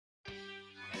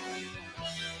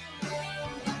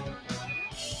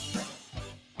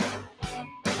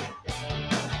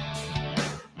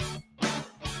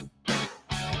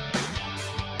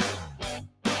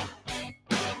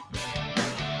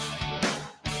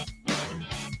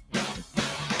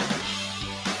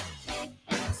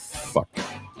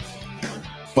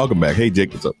Welcome back. Hey,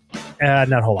 Jake, what's up?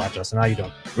 Not a whole lot, Justin. How you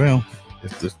doing? Well,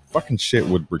 if this fucking shit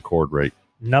would record right.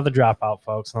 Another dropout,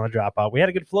 folks. Another dropout. We had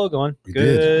a good flow going. We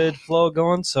good did. flow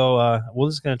going. So we're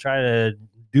just going to try to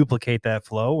duplicate that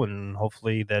flow, and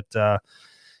hopefully that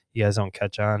you guys don't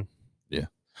catch on. Yeah.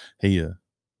 Hey,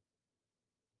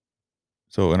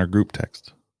 so in our group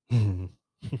text, I'm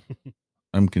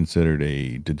considered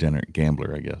a degenerate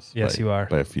gambler, I guess. Yes, you are.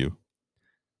 By a few.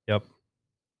 Yep.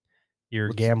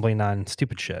 You're gambling on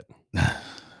stupid shit.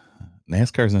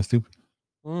 NASCAR's not stupid.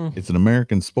 It's an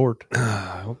American sport.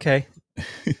 Okay.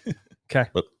 Okay.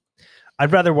 But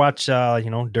I'd rather watch,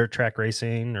 dirt track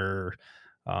racing or.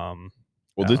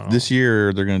 Well, this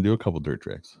year they're going to do a couple dirt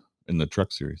tracks in the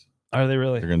truck series. Are they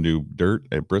really? They're going to do dirt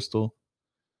at Bristol,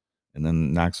 and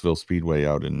then Knoxville Speedway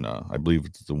out in, I believe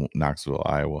it's the Knoxville,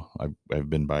 Iowa. I've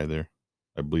been by there.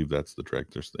 I believe that's the track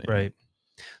they're staying. Right.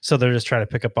 So they're just trying to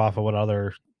pick up off of what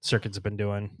other circuits have been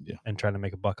doing, and trying to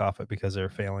make a buck off it because they're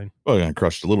failing. Well, they're going to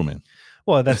crush the little man.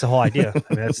 Well, that's the whole idea.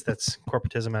 I mean, that's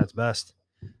corporatism at its best.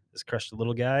 Just crush the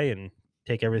little guy and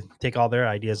take all their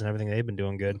ideas and everything they've been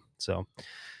doing good. So,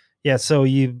 yeah. So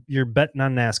you're betting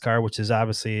on NASCAR, which is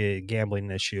obviously a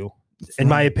gambling issue. In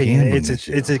my opinion,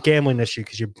 it's a gambling issue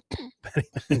because you're betting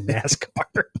on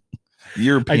NASCAR.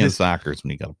 European soccer is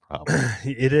when you got a problem.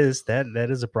 It is that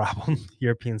is a problem.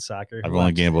 European soccer. I've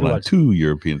only gambled on 2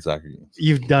 European soccer games.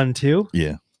 You've done 2?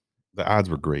 Yeah. The odds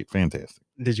were great. Fantastic.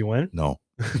 Did you win? No.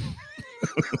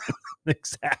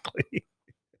 Exactly.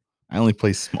 I only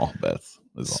play small bets.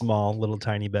 Small, little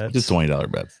tiny bets. Just $20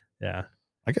 bets. Yeah.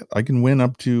 I can win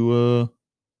up to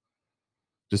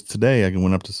just today I can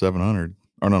win up to 700.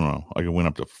 Or no. I can win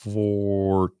up to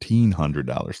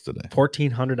 $1,400 today.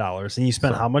 $1,400. And you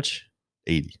spent how much?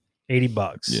 80.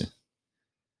 $80. Yeah. It's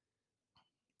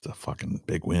a fucking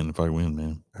big win if I win,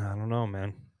 man. I don't know,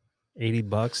 man.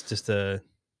 $80 just to.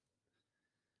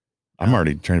 I'm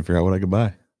already trying to figure out what I could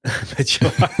buy. Bet you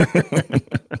are.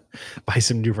 Buy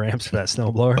some new ramps for that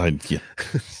snowblower.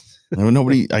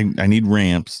 I need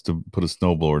ramps to put a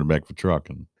snowblower in the back of a truck,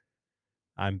 and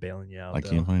I'm bailing you out. I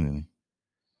can't find any.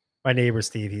 My neighbor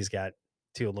Steve, he's got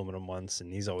 2 aluminum ones,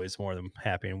 and he's always more than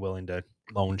happy and willing to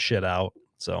loan shit out.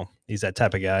 So he's that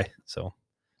type of guy. So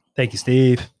thank you,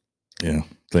 Steve. Yeah,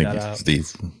 thank you,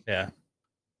 Steve. Yeah,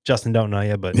 Justin don't know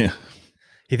you, but yeah,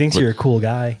 he thinks you're a cool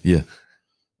guy. Yeah,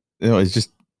 it's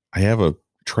just I have a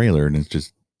trailer, and it's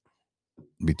just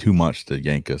be too much to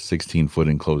yank a 16-foot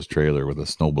enclosed trailer with a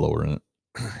snowblower in it.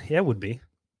 Yeah, it would be.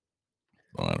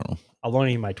 Well, I don't know. I'll loan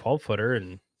you my 12-footer,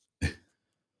 and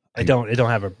it don't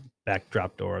have a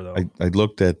backdrop door though. I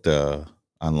looked at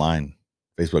online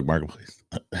Facebook Marketplace.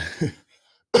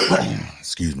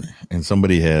 Excuse me. And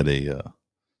somebody had a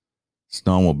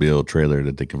snowmobile trailer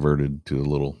that they converted to a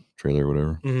little trailer or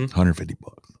whatever. $150.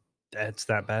 That's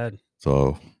not bad.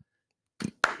 So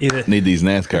need these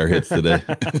NASCAR hits today.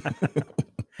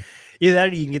 Either that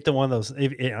or you can get the one of those.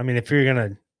 If you're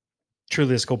gonna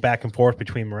truly just go back and forth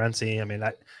between Morenci,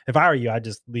 if I were you, I'd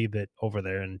just leave it over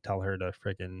there and tell her to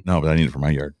freaking. No, but I need it for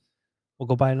my yard. We'll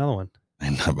go buy another one.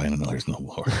 I'm not buying another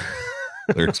snowblower.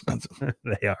 They're expensive.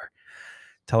 They are.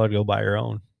 Tell her to go buy her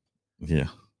own. Yeah.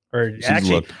 Or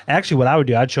actually, what I would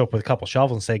do, I'd show up with a couple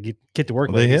shovels and say, "Get to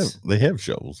work." Well, they have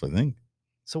shovels, I think.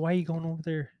 So why are you going over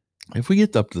there? If we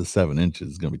get up to the 7 inches,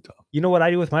 it's gonna be tough. You know what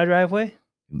I do with my driveway?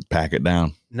 Pack it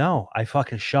down. No, I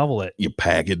fucking shovel it. You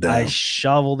pack it down. I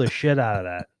shovel the shit out of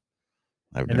that.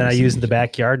 And then I use the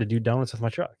backyard to do donuts with my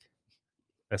truck.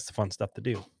 That's the fun stuff to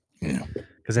do. Yeah.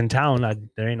 Because in town,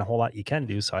 there ain't a whole lot you can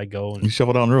do. So I go and you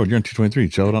shovel it out on the road. You're on 223.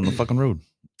 Shovel it out on the fucking road.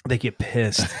 They get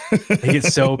pissed. They get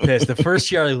so pissed. The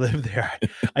first year I lived there,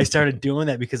 I started doing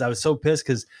that because I was so pissed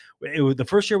because it was the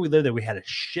first year we lived there. We had a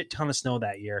shit ton of snow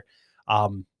that year.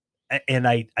 And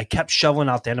I kept shoveling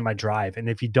out the end of my drive. And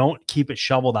if you don't keep it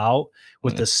shoveled out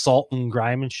with the salt and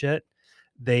grime and shit,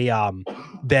 they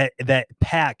that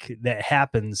pack that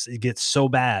happens, it gets so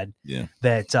bad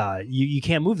that you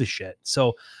can't move the shit.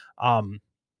 So I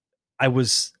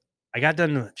got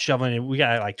done shoveling it. We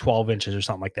got like 12 inches or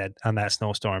something like that on that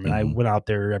snowstorm. And I went out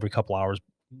there every couple hours,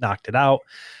 knocked it out.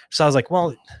 So I was like,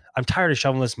 well, I'm tired of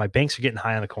shoveling this. My banks are getting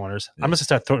high on the corners. I'm going to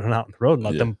start throwing it out on the road and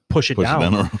let them push it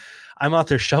down. I'm out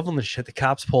there shoveling the shit. The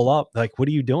cops pull up. They're like, what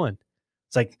are you doing?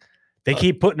 It's like, they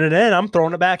keep putting it in. I'm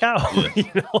throwing it back out.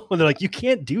 And they're like, you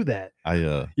can't do that.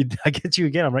 I get you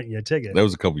again. I'm writing you a ticket. That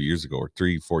was a couple of years ago, or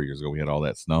 3-4 years ago. We had all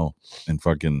that snow, and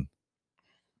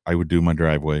I would do my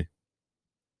driveway,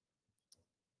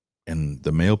 and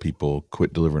the mail people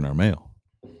quit delivering our mail.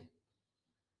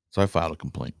 So I filed a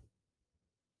complaint,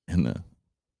 and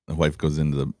the wife goes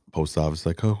into the post office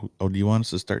like, oh, do you want us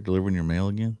to start delivering your mail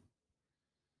again?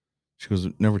 She goes,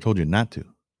 never told you not to.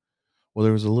 Well,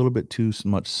 there was a little bit too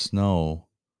much snow.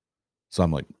 So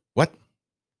I'm like, what?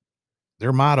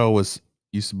 Their motto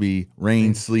used to be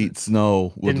rain, sleet,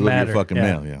 snow will Didn't deliver matter, your fucking yeah.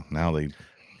 mail. Yeah. Now they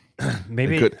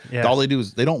Maybe could. yeah. All they do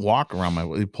is they don't walk around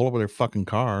they pull up with their fucking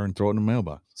car and throw it in the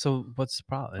mailbox. So what's the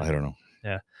problem? I don't know.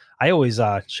 Yeah. I always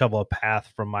shovel a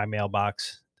path from my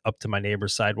mailbox up to my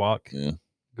neighbor's sidewalk. Yeah.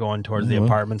 Going towards the Well,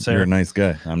 apartments there. You're a nice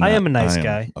guy. I am a nice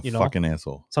guy. A You know, fucking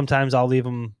asshole. sometimes I'll leave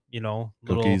them, little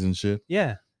Cookies and shit.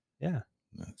 Yeah.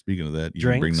 Speaking of that, you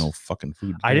didn't bring Drinks. no fucking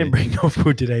food. I didn't bring no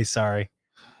food today. Sorry.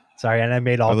 And I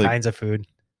made all kinds of food.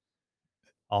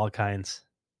 All kinds.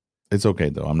 It's okay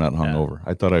though. I'm not hungover.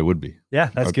 I thought I would be. Yeah,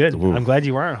 that's good. Oof. I'm glad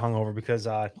you weren't hungover because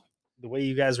the way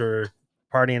you guys were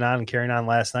partying on and carrying on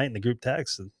last night in the group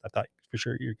text, I thought for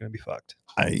sure you're going to be fucked.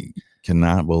 I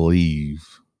cannot believe.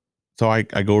 So I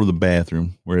go to the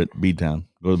bathroom. We're at B-Town.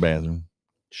 Go to the bathroom.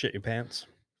 Shit your pants.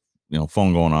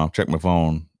 Phone going off. Check my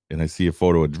phone, and I see a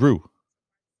photo of Drew.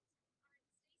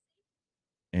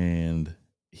 And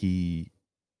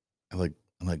I'm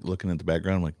like looking at the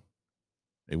background. I'm like,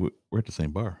 hey, we're at the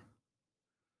same bar.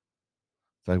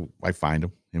 So I find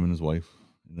him and his wife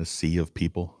in a sea of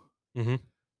people. Mm-hmm.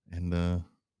 And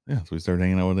so we started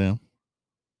hanging out with them.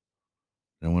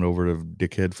 I went over to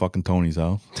dickhead fucking Tony's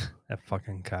house. That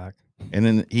fucking cock. And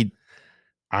then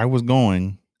I was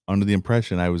going under the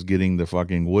impression I was getting the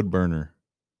fucking wood burner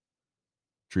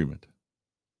treatment.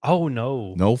 Oh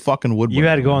no. No fucking wood burner. You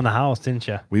had to go in the house, didn't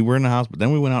you? We were in the house, but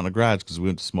then we went out in the garage because we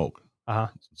went to smoke.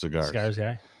 Cigars. Cigars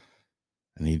guy.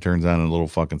 And he turns on a little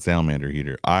fucking salamander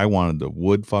heater. I wanted the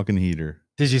wood fucking heater.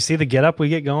 Did you see the get up we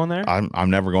get going there? I'm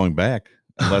never going back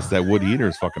unless that wood heater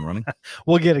is fucking running.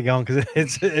 We'll get it going because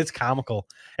it's comical.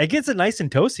 It gets it nice and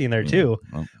toasty in there too.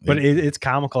 Well, but it's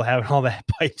comical having all that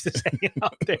pipes just hanging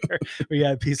out there. We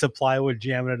got a piece of plywood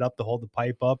jamming it up to hold the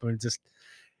pipe up, and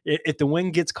if the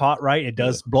wind gets caught right, it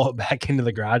does blow it back into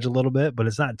the garage a little bit, but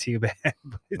it's not too bad.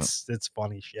 It's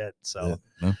funny shit. So,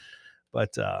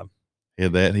 but he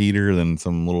had that heater, then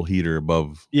some little heater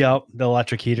above. Yeah, the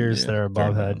electric heaters that are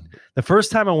above head. The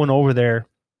first time I went over there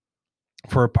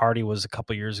for a party was a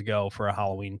couple years ago for a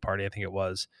Halloween party, I think it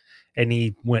was. And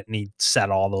he went and he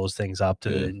set all those things up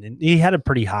and he had it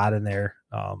pretty hot in there.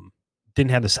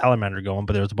 Didn't have the salamander going,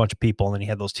 but there was a bunch of people, and then he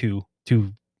had those two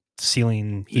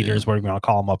ceiling heaters, whatever you want to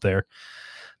call them, up there.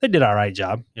 They did all right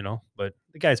job, but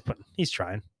the guy's he's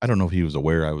trying. I don't know if he was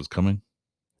aware I was coming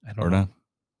not.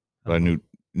 But I knew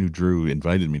Drew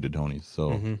invited me to Tony's,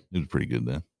 so it was pretty good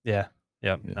then. Yeah.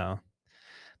 No,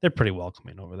 they're pretty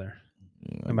welcoming over there.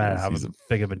 No matter how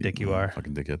big of a dick you are.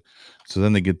 Fucking dickhead. So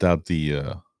then they get out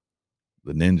the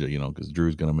Ninja, because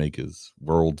Drew's gonna make his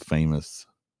world famous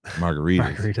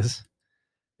margaritas.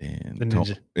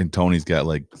 And Tony's got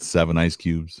like 7 ice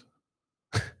cubes.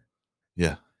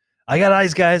 Yeah. I got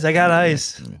ice, guys. I got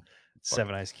ice. Yeah.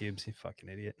 7 ice cubes. You fucking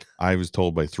idiot. I was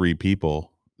told by 3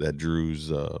 people that Drew's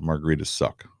margaritas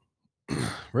suck.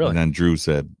 Really? And then Drew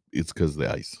said it's because of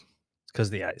the ice. It's because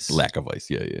of the ice. Lack of ice.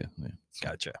 Yeah.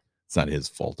 Gotcha. It's not his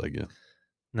fault, I guess.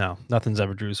 No, nothing's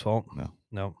ever Drew's fault.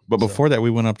 No. But before that, we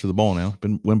went up to the bowling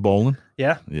alley. Went bowling.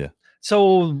 Yeah. Yeah.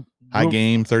 So high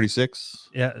game 36.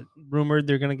 Yeah. Rumored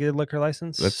they're gonna get a liquor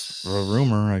license. That's a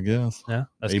rumor, I guess. Yeah.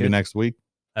 That's maybe good. Next week.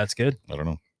 That's good. I don't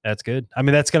know. That's good. I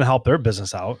mean, that's going to help their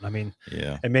business out. I mean,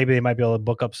 yeah. And maybe they might be able to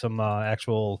book up some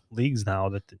actual leagues now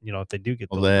that, if they do get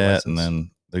that, license. And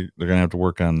then they're going to have to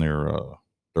work on their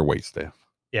wait staff.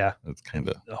 Yeah. That's kind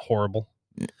of horrible.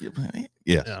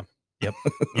 Yes. Yeah.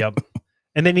 Yep.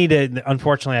 And they need to,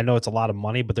 unfortunately, I know it's a lot of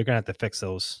money, but they're going to have to fix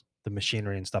the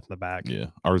machinery and stuff in the back. Yeah.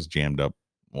 Ours jammed up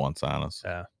once on us.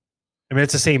 Yeah. I mean,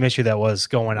 it's the same issue that was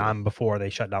going on before they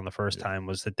shut down the first time,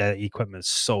 was that equipment is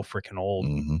so freaking old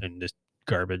and just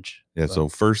garbage. Yeah. So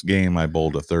first game, I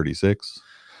bowled a 36.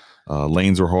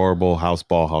 Lanes were horrible. House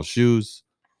ball, house shoes.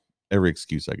 Every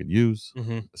excuse I could use.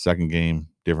 Second game,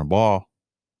 different ball.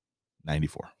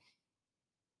 94.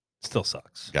 Still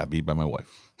sucks. Got beat by my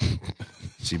wife.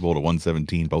 She bowled a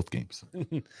 117 both games.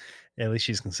 Yeah, at least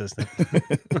she's consistent.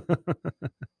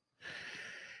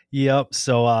 Yep.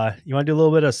 So you want to do a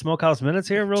little bit of Smokehouse Minutes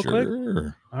here real quick?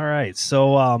 All right.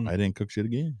 So I didn't cook shit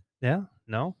again. Yeah.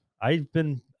 No. I've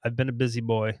been a busy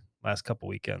boy last couple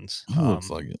weekends. Looks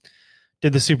like it.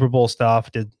 Did the Super Bowl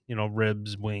stuff, did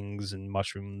ribs, wings, and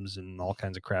mushrooms and all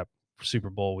kinds of crap for Super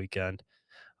Bowl weekend.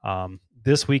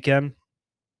 This weekend,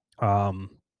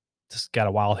 just got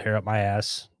a wild hair up my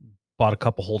ass. Bought a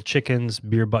couple whole chickens,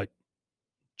 beer butt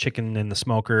chicken in the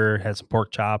smoker, had some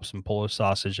pork chops, some Polish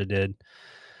sausage I did.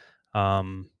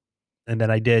 And then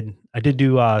I did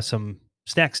do some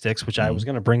snack sticks, which I was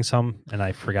going to bring some and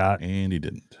I forgot. And he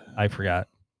didn't. I forgot.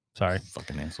 Sorry.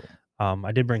 Fucking asshole.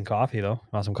 I did bring coffee though.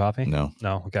 Want some coffee? No.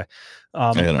 Okay.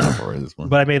 I had enough already this morning.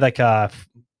 But I made like a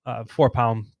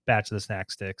 4-pound batch of the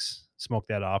snack sticks. Smoked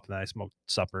that off, and then I smoked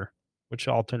supper, which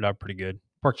all turned out pretty good.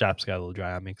 Pork chops got a little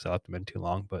dry on me because I left them in too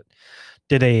long. But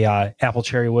did a apple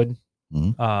cherry wood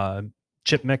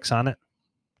chip mix on it.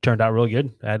 Turned out really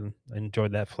good. I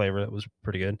enjoyed that flavor. That was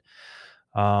pretty good.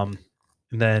 And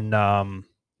then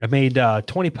I made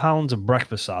 20 pounds of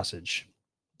breakfast sausage.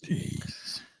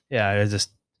 Jeez. Yeah, I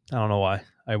don't know why.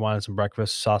 I wanted some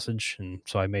breakfast sausage, and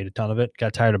so I made a ton of it.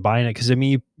 Got tired of buying it because, I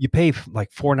mean, you pay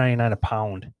like $4.99 a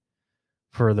pound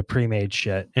for the pre-made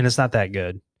shit, and it's not that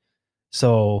good.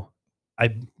 So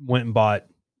I went and bought,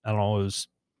 I don't know, it was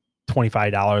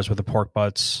 $25 worth of pork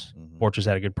butts. Borchers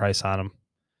had a good price on them.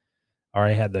 I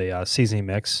already had the seasoning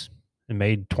mix and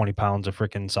made 20 pounds of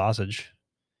freaking sausage.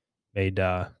 Made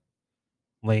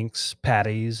links,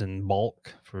 patties, and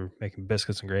bulk for making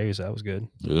biscuits and gravies. That was good.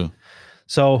 Yeah.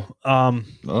 So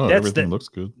everything looks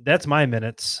good. That's my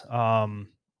minutes.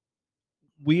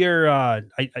 We are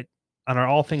on our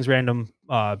All Things Random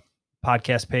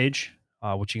podcast page,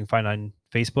 which you can find on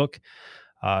Facebook.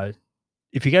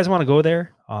 If you guys want to go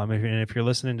there, if you're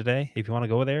listening today, if you want to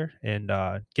go there and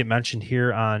get mentioned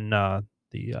here on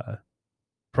the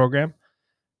program,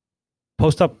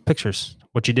 post up pictures,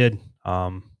 what you did,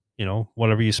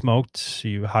 whatever you smoked,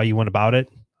 how you went about it,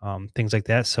 things like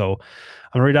that. So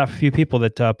I'm gonna read off a few people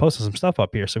that posted some stuff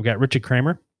up here. So we've got Richard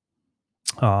Kramer.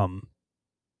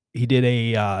 He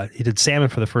did salmon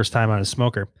for the first time on his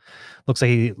smoker. Looks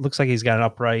like he's got an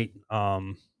upright.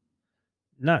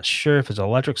 Not sure if it's an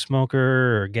electric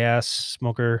smoker or gas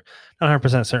smoker. Not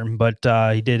 100% certain, but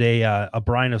he did a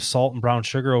brine of salt and brown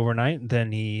sugar overnight.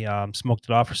 Then he smoked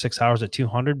it off for 6 hours at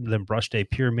 200. Then brushed a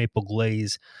pure maple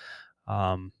glaze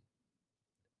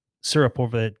syrup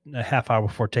over it a half hour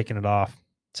before taking it off.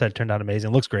 Said it turned out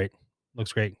amazing. Looks great.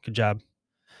 Good job,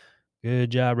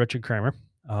 Richard Kramer.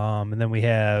 And then we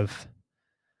have,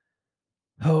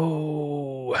 let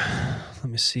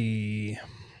me see.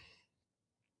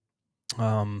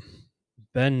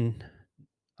 Ben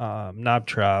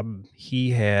Knobtraub,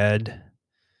 he had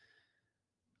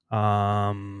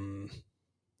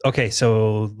okay,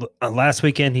 so last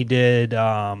weekend he did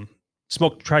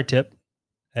smoked tri-tip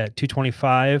at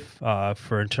 225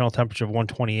 for internal temperature of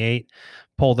 128,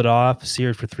 pulled it off,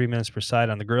 seared for 3 minutes per side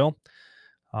on the grill,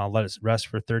 let it rest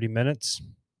for 30 minutes,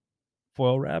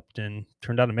 foil wrapped, and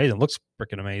turned out amazing. Looks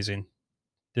freaking amazing.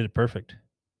 Did it perfect.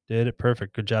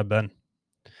 Good job, Ben.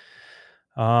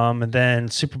 And then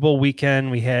Super Bowl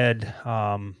weekend, we had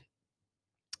a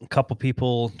couple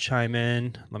people chime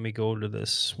in. Let me go to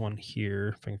this one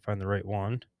here if I can find the right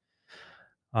one.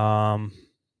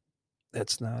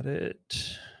 That's not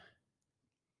it.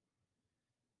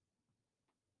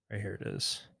 Right here it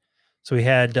is. So we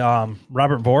had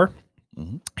Robert Vore.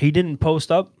 He didn't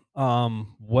post up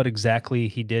what exactly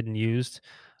he did and used.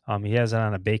 He has it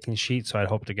on a baking sheet, so I'd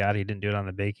hope to God he didn't do it on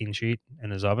a baking sheet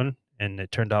in his oven, and it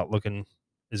turned out looking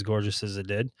as gorgeous as it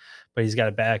did. But he's got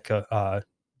a back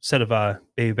set of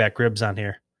baby back ribs on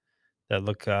here that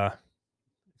look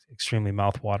extremely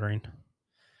mouth-watering.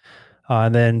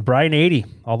 And then Brian 80,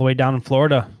 all the way down in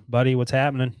Florida. Buddy, what's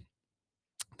happening?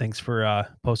 Thanks for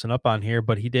posting up on here.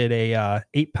 But he did a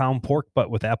 8-pound pork butt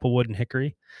with applewood and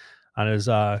hickory on his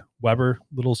Weber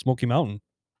Little Smoky Mountain,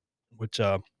 which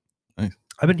nice.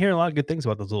 I've been hearing a lot of good things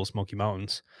about those Little Smoky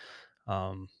Mountains.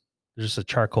 They're just a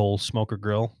charcoal smoker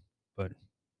grill, but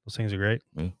those things are great.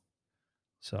 Yeah.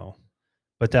 So,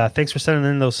 but thanks for sending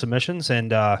in those submissions,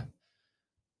 and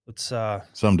let's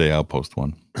someday I'll post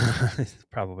one.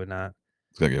 Probably not.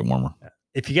 It's gotta get warmer.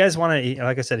 If you guys want to,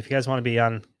 like I said, if you guys want to be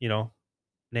on,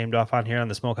 named off on here on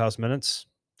the Smokehouse Minutes,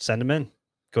 send them in.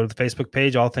 Go to the Facebook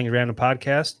page, All Things Random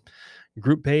Podcast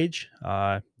group page.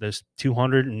 There's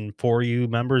 204 you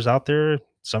members out there.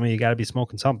 Some of you got to be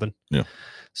smoking something. Yeah.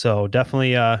 So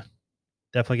definitely get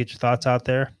your thoughts out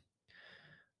there.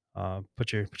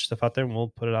 Put your stuff out there, and we'll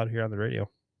put it out here on the radio.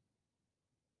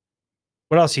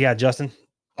 What else you got, Justin?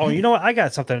 Oh, you know what? I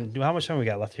got something. How much time we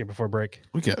got left here before break?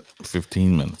 We got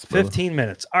 15 minutes. Brother. 15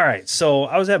 minutes. All right. So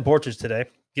I was at Borchers today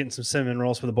getting some cinnamon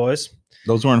rolls for the boys.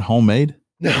 Those weren't homemade?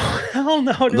 No, hell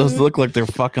no, dude. Those look like they're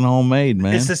fucking homemade,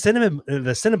 man. It's the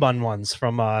Cinnabon ones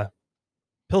from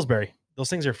Pillsbury. Those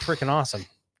things are freaking awesome.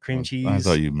 Cream cheese. I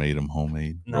thought you made them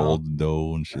homemade, rolled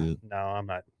dough and shit. No, I'm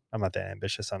not that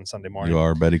ambitious on Sunday morning. You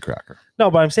are Betty Crocker.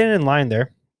 No, but I'm standing in line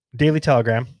there. Daily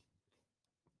Telegram.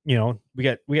 We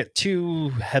got 2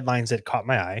 headlines that caught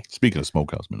my eye. Speaking of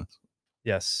Smokehouse Minutes.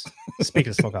 Yes.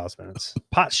 Speaking of Smokehouse Minutes.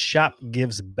 Pot Shop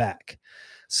gives back.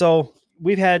 So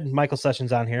we've had Michael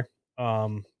Sessions on here.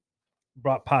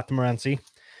 Brought pot to Morenci.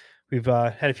 we've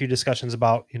had a few discussions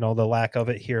about, you know, the lack of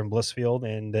it here in Blissfield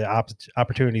and the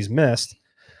opportunities missed.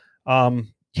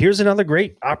 Here's another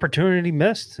great opportunity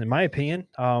missed, in my opinion.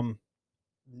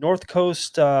 North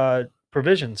Coast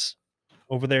Provisions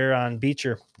over there on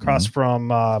Beecher, across from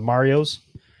Mario's.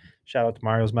 Shout out to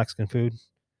Mario's Mexican Food.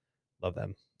 Love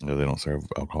them. No, they don't serve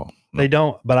alcohol. No. They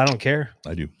don't, but I don't care.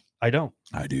 I do. I don't.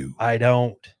 I do. I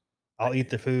don't. I'll eat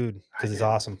the food because it's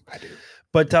awesome. I do.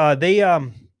 But they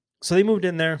so they moved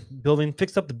in there, building,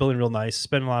 fixed up the building real nice,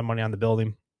 spent a lot of money on the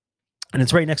building. And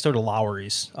it's right next door to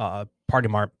Lowry's Party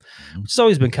Mart, which has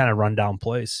always been kind of run down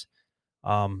place.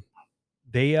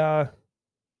 They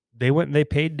went and they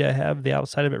paid to have the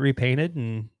outside of it repainted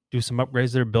and do some upgrades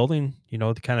to their building, you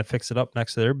know, to kind of fix it up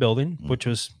next to their building, which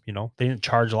was, you know, they didn't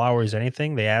charge Lowry's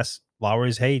anything. They asked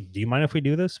Lowry's, hey, do you mind if we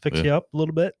do this? Fix you up a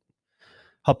little bit,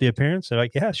 help the appearance. They're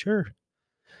like, yeah, sure.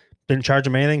 Didn't charge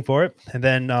them anything for it. And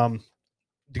then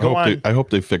I hope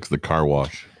they fix the car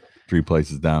wash 3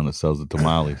 places down that sells the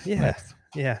tamales.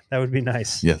 Yeah, that would be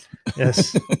nice. Yes.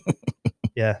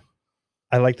 Yeah,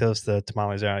 I like the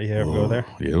tamales out. You ever go there?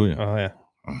 Yeah. Oh yeah,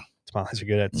 tamales are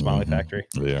good at the Tamale Factory.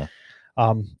 Yeah.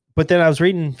 But then I was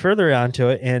reading further onto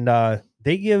it, and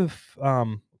they give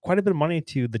quite a bit of money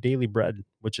to the Daily Bread,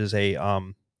 which is a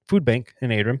food bank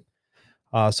in Adrian.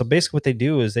 So basically, what they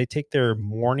do is they take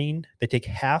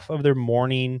half of their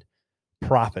morning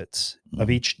profits of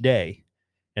each day.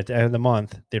 At the end of the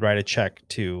month, they write a check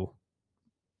to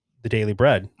the Daily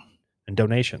Bread and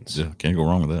donations. Yeah, can't go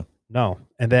wrong with that. No.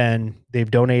 And then they've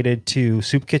donated to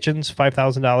soup kitchens,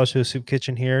 $5,000 to a soup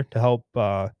kitchen here to help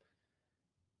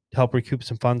recoup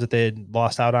some funds that they had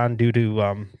lost out on due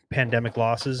to pandemic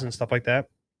losses and stuff like that.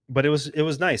 But it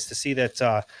was nice to see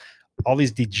that all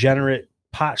these degenerate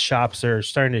pot shops are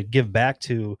starting to give back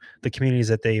to the communities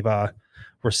that they've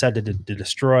were said to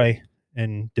destroy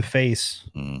and deface.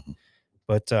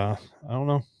 But I don't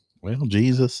know. Well,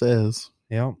 Jesus says.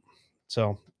 Yeah.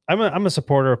 So I'm a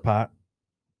supporter of pot.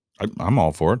 I'm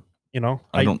all for it. You know,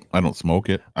 I don't smoke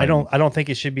it. I don't think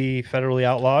it should be federally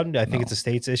outlawed. I think it's a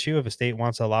state's issue. If a state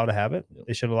wants to allow to have it,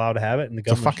 they should allow to have it. And the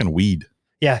government, it's a fucking weed.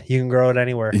 Yeah, you can grow it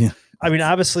anywhere. Yeah. I mean,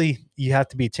 obviously, you have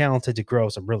to be talented to grow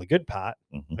some really good pot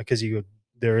because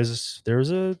there is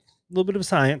a little bit of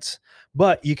science,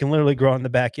 but you can literally grow it in the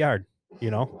backyard.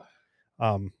 You know,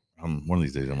 one of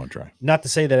these days I'm gonna try. Not to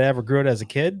say that I ever grew it as a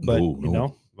kid, but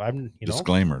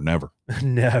Disclaimer: never,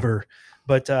 never.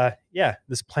 But yeah,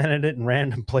 just planted it in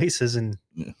random places, and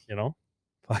you know,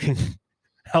 fucking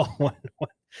hell,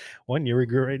 one year we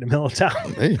grew right in the middle of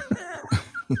town. Hey.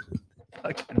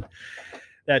 Fucking,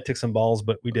 that took some balls,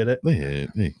 but we did it. Hey.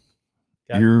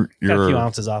 Got a few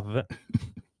ounces off of it.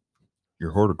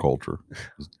 Your horticulture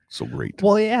is so great.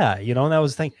 Well, yeah, you know, that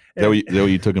was the thing. Is that what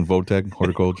you took in Votech,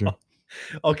 horticulture?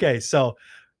 Okay, so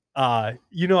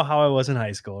you know how I was in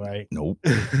high school, right? Nope.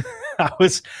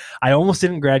 I almost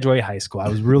didn't graduate high school. I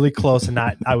was really close, and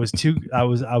I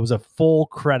was a full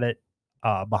credit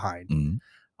behind.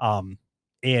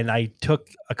 And I took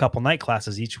a couple night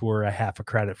classes. Each were a half a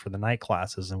credit for the night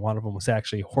classes, and one of them was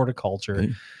actually horticulture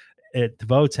at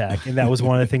Votech, and that was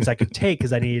one of the things I could take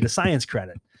because I needed a science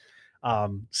credit.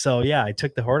 So yeah, I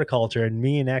took the horticulture, and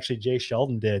me and actually Jay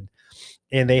Sheldon did,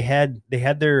 and they had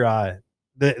their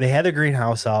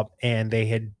greenhouse up, and they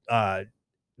had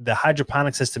the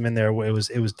hydroponic system in there. It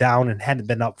was down and hadn't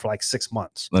been up for like 6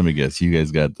 months. Let me guess, you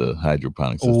guys got the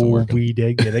hydroponic system working. We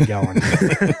did get it going.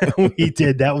 We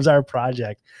did. That was our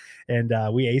project, and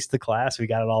we aced the class. We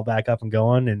got it all back up and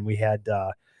going, and we had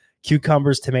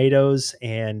cucumbers, tomatoes,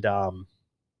 and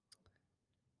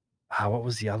what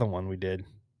was the other one we did?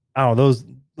 Oh, those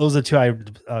are the two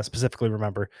I specifically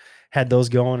remember. Had those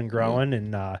going and growing,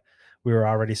 and we were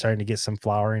already starting to get some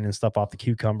flowering and stuff off the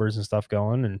cucumbers and stuff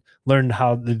going, and learned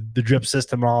how the drip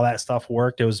system and all that stuff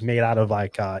worked. It was made out of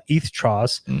like ETH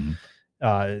troughs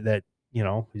that, you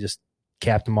know, we just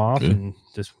capped them off and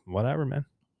just whatever, man.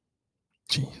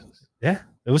 Jesus. Yeah,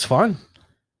 it was fun.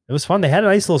 It was fun. They had a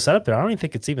nice little setup there. I don't even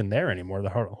think it's even there anymore, the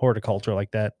horticulture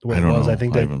like that. The way it was. I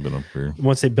think I haven't been up here.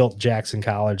 Once they built Jackson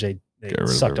College, they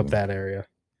sucked up that area,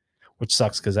 which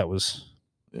sucks because that was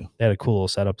they had a cool little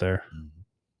setup there.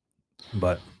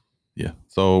 But yeah,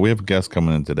 so we have a guest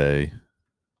coming in today,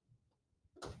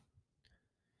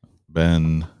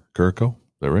 Ben Carrico. Is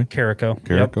that right?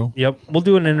 Carrico. Yep. We'll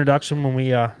do an introduction when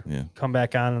we come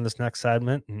back on in this next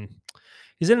segment. And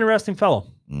he's an interesting fellow.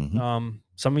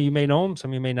 Some of you may know him,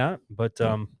 some of you may not, but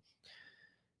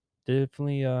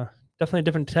definitely a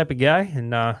different type of guy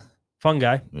and fun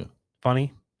guy. Yeah.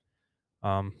 Funny,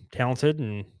 talented,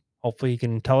 and hopefully he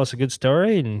can tell us a good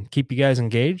story and keep you guys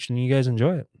engaged and you guys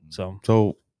enjoy it.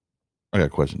 So I got a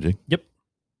question, Jake. Yep.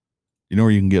 You know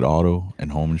where you can get auto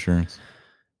and home insurance?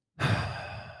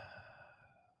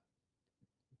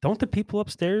 Don't the people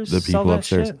upstairs? The people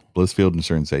upstairs, shit? Blissfield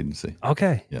Insurance Agency.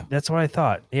 Okay, yeah, that's what I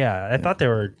thought. Yeah, I thought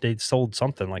they sold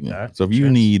something like that. So if you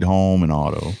need home and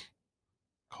auto,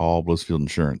 call Blissfield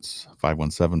Insurance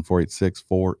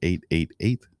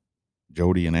 517-486-4888.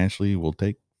 Jody and Ashley will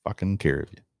take fucking care of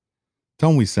you. Tell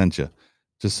them we sent you,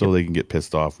 just so they can get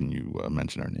pissed off when you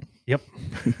mention our name. Yep.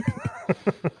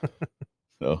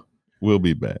 So we'll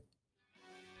be back.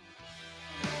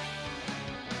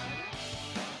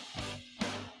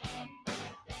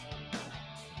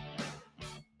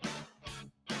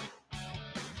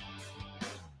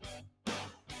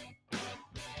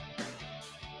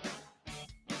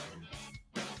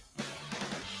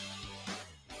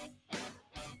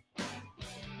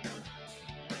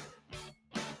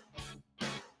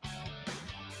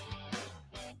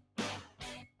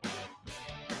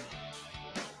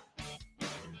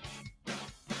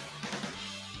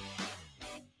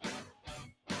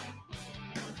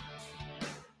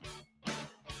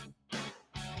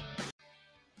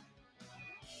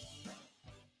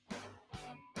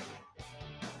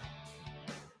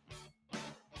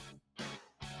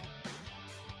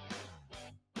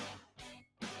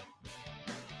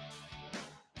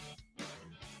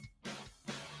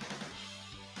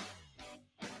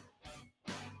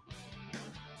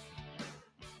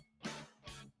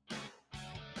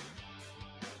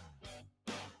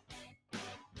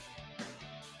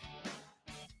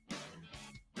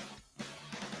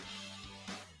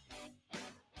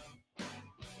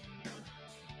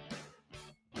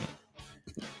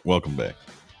 Welcome back.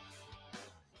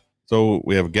 So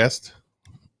we have a guest,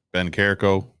 Ben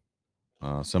Carrico.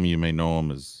 Some of you may know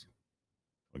him as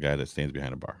a guy that stands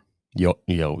behind a bar. Yo,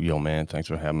 man. Thanks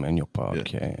for having me on your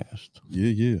podcast.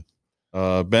 Yeah.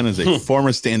 Ben is a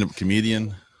former stand-up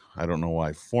comedian. I don't know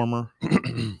why former.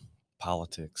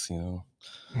 Politics, Yeah.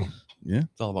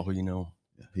 It's all about who you know.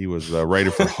 He was a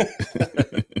writer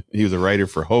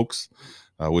for Hoax,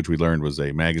 which we learned was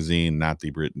a magazine, not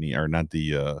the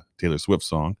Taylor Swift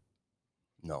song.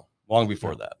 No, long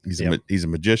before that. He's a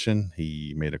magician.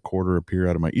 He made a quarter appear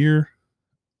out of my ear.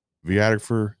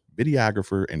 Videographer,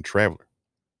 and traveler.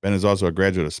 Ben is also a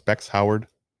graduate of Specs Howard.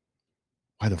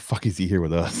 Why the fuck is he here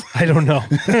with us? I don't know.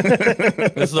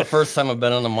 This is the first time I've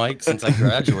been on the mic since I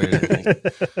graduated.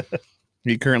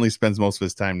 He currently spends most of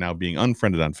his time now being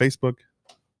unfriended on Facebook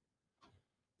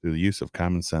through the use of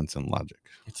common sense and logic.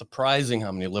 It's surprising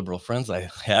how many liberal friends I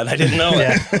had. I didn't know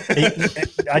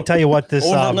it. I tell you what, this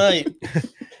overnight.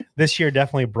 This year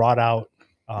definitely brought out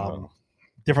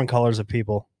different colors of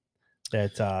people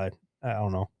that I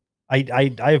don't know.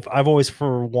 I've always,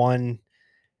 for one,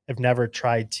 have never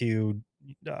tried to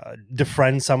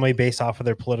defriend somebody based off of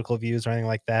their political views or anything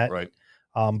like that. Right.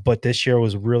 But this year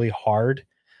was really hard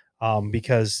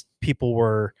because people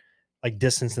were like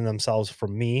distancing themselves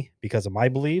from me because of my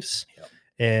beliefs. Yep.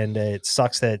 And it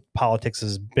sucks that politics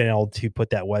has been able to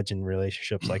put that wedge in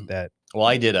relationships like that. Well,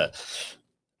 I did a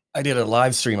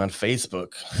live stream on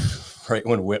Facebook right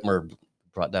when Whitmer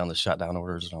brought down the shutdown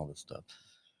orders and all this stuff.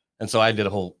 And so I did a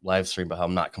whole live stream about how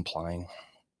I'm not complying.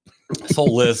 This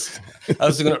whole list. I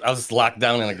was locked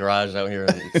down in a garage out here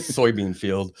in the soybean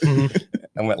field. I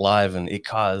went live and it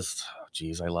caused,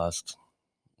 I lost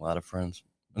a lot of friends.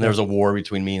 And there was a war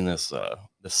between me and this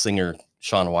singer,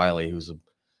 Sean Wiley, who's a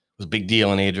big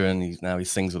deal in Adrian. He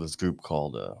sings with this group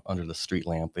called Under the Street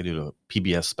Lamp. They do a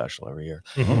PBS special every year.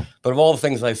 Mm-hmm. But of all the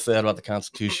things I said about the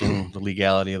Constitution, the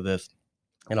legality of this,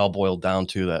 it all boiled down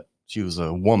to that she was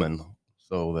a woman.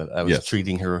 So that I was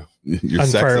treating her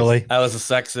unfairly. I was a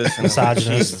sexist and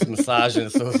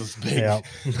misogynist. So it was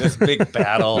this big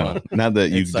battle. Not that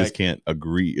you just can't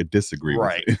disagree.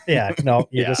 Right. With it. Yeah. No,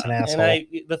 you're just an asshole. And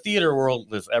the theater world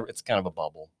it's kind of a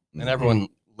bubble, and everyone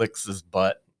licks his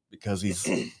butt because he's,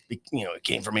 it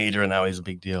came from Adrian. Now he's a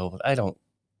big deal, but I don't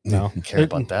care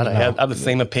about that. I have the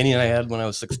same opinion I had when I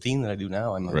was 16 that I do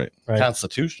now. I'm a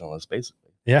constitutionalist, basically.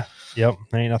 Yeah. Yep.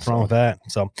 There ain't nothing wrong with that.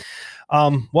 So,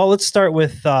 well, let's start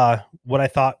with what I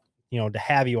thought, to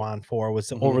have you on for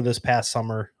was over this past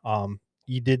summer.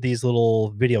 You did these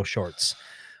little video shorts,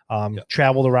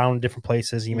 traveled around different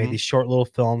places. You made these short little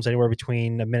films, anywhere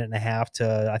between a minute and a half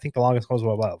to, I think the longest one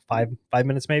was about 5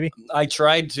 minutes, maybe. I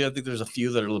tried to. I think there's a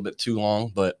few that are a little bit too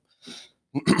long, but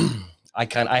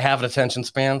I have an attention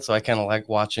span, so I kind of like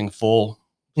watching full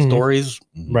stories.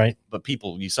 Right. But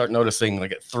you start noticing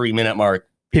like at 3 minute mark,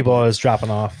 people always dropping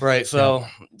off. Right. So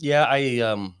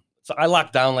I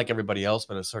locked down like everybody else,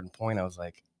 but at a certain point I was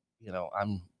like,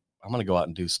 I'm going to go out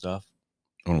and do stuff.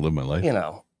 I want to live my life.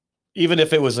 Even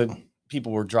if it was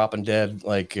people were dropping dead,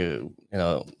 like,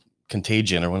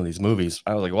 Contagion or one of these movies.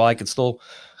 I was like, well, I could still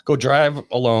go drive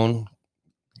alone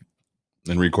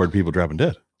and record people dropping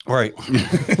dead. Right.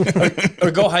 or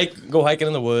go hiking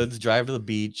in the woods, drive to the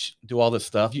beach, do all this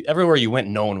stuff. Everywhere you went,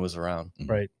 no one was around.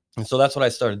 Right. And so that's what I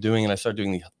started doing. And I started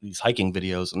doing these hiking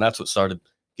videos. And that's what started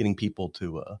getting people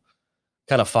to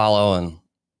kind of follow and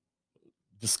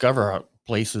discover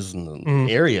places in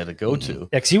the area to go to. Yeah,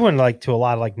 because you went like to a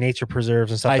lot of like nature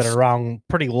preserves and stuff that are around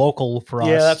pretty local for us.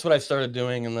 Yeah, that's what I started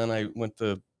doing. And then I went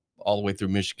all the way through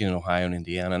Michigan, Ohio, and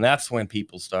Indiana. And that's when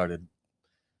people started.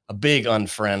 A big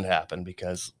unfriend happened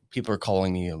because people are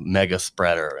calling me a mega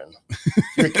spreader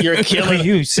and you're killing. Are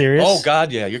you serious? Oh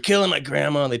God, yeah, you're killing my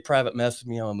grandma. They private messaged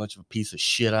me how much of a piece of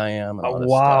shit I am. And oh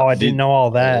wow, I didn't know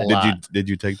all that. Did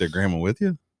you take their grandma with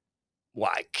you? Well,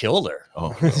 I killed her.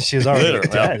 Oh, she was already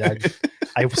dead.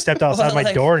 I stepped outside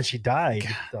my door and she died.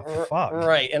 The fuck?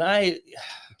 Right, and I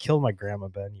killed my grandma,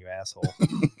 Ben. You asshole.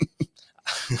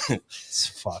 It's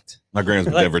fucked. My grandma's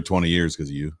been dead for 20 years because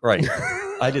of you. Right.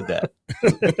 I did that.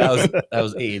 That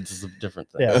was AIDS. Is a different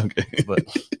thing. Yeah. Okay. But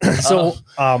so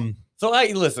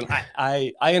I listen.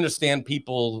 I understand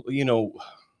people. You know,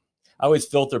 I always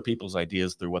filter people's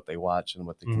ideas through what they watch and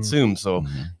what they consume. So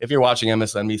if you're watching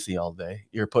MSNBC all day,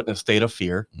 you're put in a state of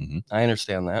fear. I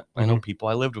understand that. I know people.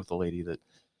 I lived with a lady that,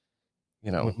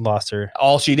 you know, lost her.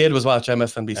 All she did was watch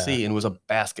MSNBC and was a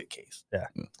basket case. Yeah.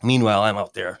 Meanwhile, I'm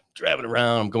out there driving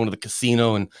around. I'm going to the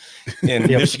casino in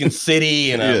Michigan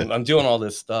City, and I'm doing all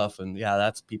this stuff. And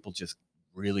that's people just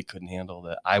really couldn't handle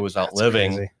that. I was out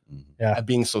living,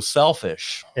 being so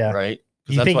selfish. Yeah. Right.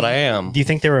 Because that's what I am. Do you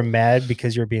think they were mad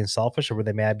because you were being selfish, or were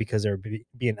they mad because they were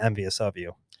being envious of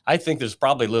you? I think there's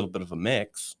probably a little bit of a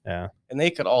mix. Yeah. And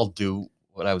they could all do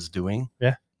what I was doing.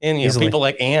 Yeah. And you know, people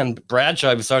like Ann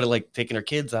Bradshaw started like taking her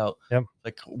kids out. Yep.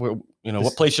 Like,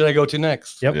 what place should I go to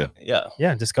next? Yep.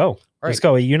 Yeah. Just go. Right. Just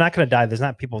go. You're not going to die. There's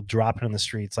not people dropping in the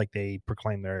streets like they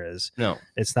proclaim there is. No,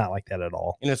 it's not like that at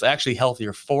all. And it's actually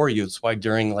healthier for you. It's why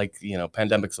during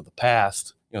pandemics of the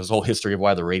past, there's a whole history of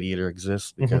why the radiator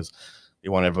exists because they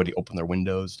want everybody to open their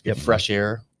windows to get fresh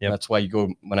air. Yep. That's why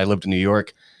when I lived in New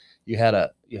York, you had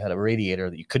a radiator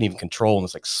that you couldn't even control, and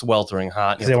it's like sweltering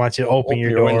hot. Because they want you to open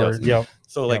your door. Windows. Yep.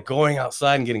 So like going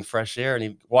outside and getting fresh air,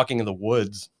 and walking in the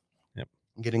woods,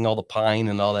 getting all the pine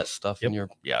and all that stuff in your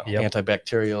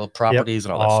antibacterial properties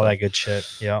and all that good shit.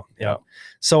 Yeah.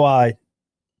 So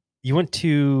you went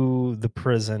to the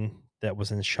prison that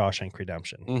was in Shawshank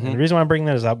Redemption. And the reason why I'm bringing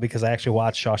that up because I actually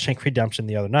watched Shawshank Redemption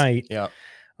the other night. Yeah.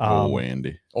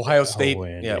 Andy. Ohio State.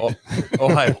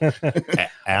 Ohio.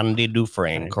 Andy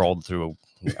Dufresne crawled through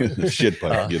shit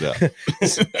pipe. Get up.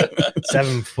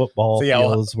 7 football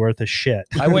fields worth of shit.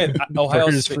 I went Ohio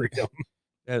State.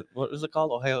 What is it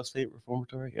called? Ohio State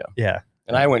Reformatory. Yeah. Yeah.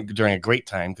 And I went during a great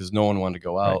time because no one wanted to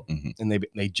go out, and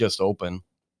they just opened,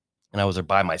 and I was there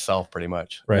by myself pretty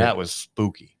much. Right. And that was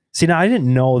spooky. See, now I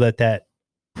didn't know that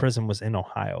prison was in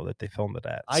Ohio that they filmed it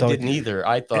at. I didn't either.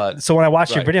 I thought so when I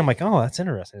watched your video, I'm like, oh, that's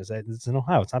interesting. It's in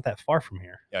Ohio. It's not that far from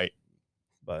here. Right.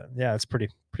 But yeah, it's pretty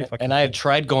fucking. And I had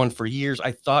tried going for years.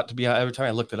 I thought every time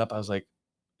I looked it up, I was like,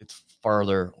 it's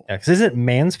farther. Yeah, because is it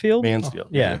Mansfield? Mansfield.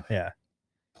 Oh, yeah.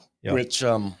 Yep. Which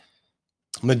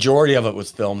majority of it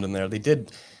was filmed in there.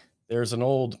 There's an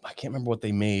old, I can't remember what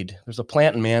they made. There's a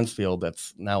plant in Mansfield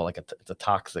that's now like it's a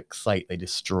toxic site. They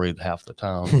destroyed half the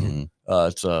town.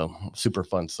 It's a super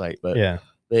fun site, but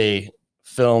they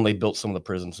built some of the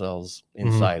prison cells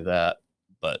inside that,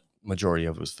 but majority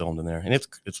of it was filmed in there, and it's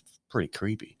pretty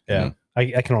creepy. Yeah,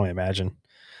 I can only imagine.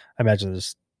 I imagine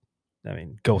there's,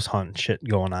 ghost hunt shit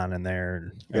going on in there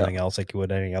and everything else like you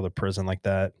would any other prison like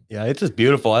that. Yeah, it's just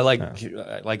beautiful. I like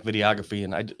videography,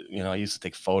 and I used to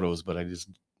take photos, but I just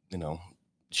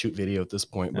shoot video at this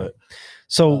point. But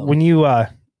so when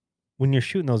you're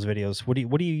shooting those videos, what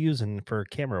are you using for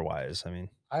camera wise?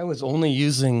 I was only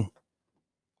using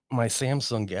my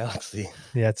Samsung Galaxy.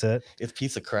 Yeah, that's it. It's a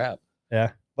piece of crap.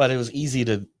 Yeah, but it was easy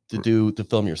to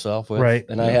film yourself with. Right.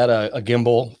 And I had a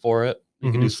gimbal for it.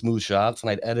 You can do smooth shots,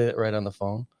 and I'd edit it right on the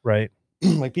phone. Right.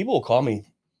 Like people will call me.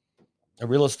 A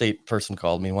real estate person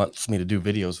called me, wants me to do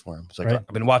videos for him. It's like, I've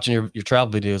been watching your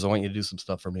travel videos. I want you to do some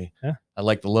stuff for me. Yeah. I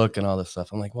like the look and all this stuff.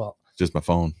 I'm like, well, just my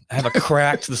phone. I have a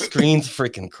cracked, the screen's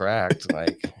freaking cracked.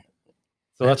 Like,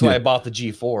 so that's why I bought the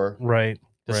G4. Right.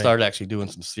 To start actually doing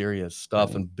some serious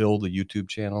stuff and build a YouTube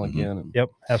channel again. And yep.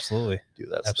 Absolutely. Do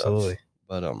that absolutely.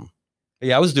 Stuff.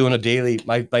 But, I was doing a daily,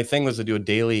 my thing was to do a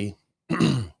daily,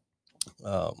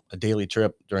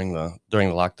 trip during the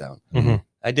lockdown.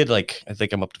 I did I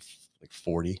think I'm up to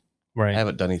 40. Right. I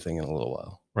haven't done anything in a little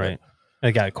while. Right.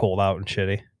 It got cold out and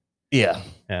shitty. Yeah.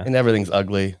 Yeah. And everything's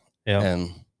ugly. Yeah.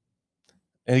 And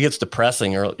And it gets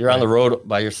depressing. You're on the road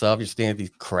by yourself. You're staying at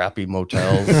these crappy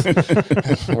motels,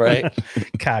 right?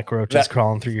 Cockroaches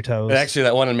crawling through your toes. Actually,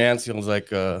 that one in Mansfield was like,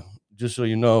 just so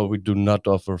you know, we do not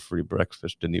offer free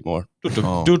breakfast anymore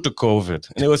due to COVID.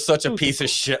 And it was such a piece of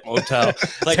shit motel.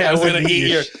 Like I was gonna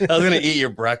eat your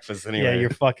breakfast anyway. Yeah, your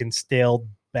fucking stale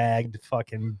bagged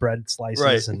fucking bread slices.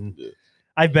 Right. And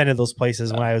I've been to those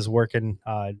places when I was working.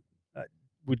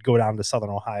 We'd go down to Southern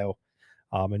Ohio.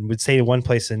 And we'd stay in one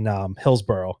place in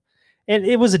Hillsboro, and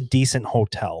it was a decent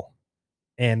hotel.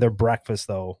 And their breakfast,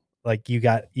 though, like you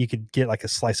could get like a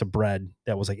slice of bread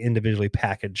that was like individually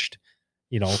packaged,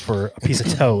 for a piece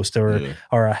of toast or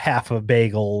a half a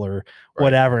bagel or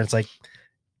whatever. It's like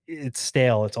it's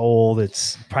stale, it's old,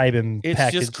 it's probably been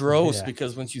packaged. It's just gross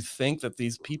because once you think that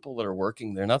these people that are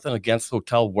working, they're nothing against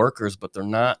hotel workers, but they're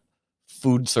not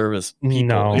food service people.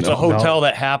 No, it's a hotel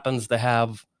that happens to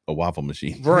have a waffle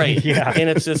machine, right? Yeah. And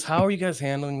it's just, how are you guys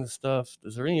handling this stuff?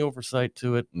 Is there any oversight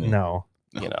to it? No,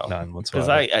 none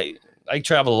whatsoever. Because I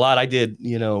travel a lot. I did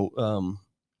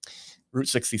Route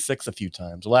 66 a few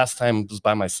times. The last time was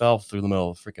by myself through the middle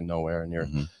of freaking nowhere, and you're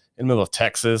in the middle of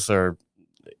Texas or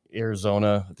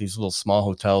Arizona, these little small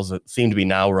hotels that seem to be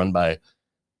now run by,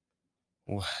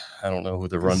 I don't know who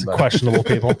they're run by. Questionable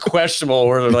people. Questionable,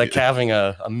 where they're like having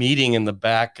a meeting in the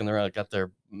back, and they're like got their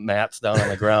mats down on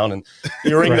the ground, and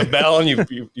you ring the bell, and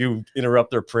you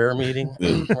interrupt their prayer meeting,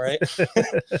 right?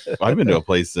 I've been to a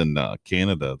place in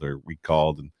Canada there. We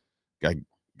called and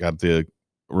got the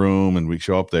room, and we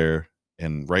show up there,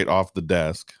 and right off the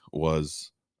desk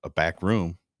was a back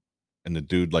room, and the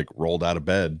dude like rolled out of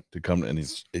bed to come, and he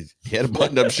had a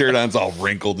buttoned up shirt on, it's all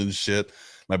wrinkled and shit.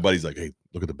 My buddy's like, "Hey,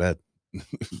 look at the bed."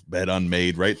 Bed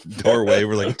unmade, right doorway.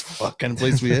 We're like, what the fuck kind of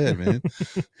place we had, man?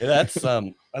 Yeah, that's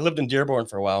I lived in Dearborn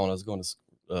for a while when I was going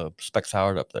to Specs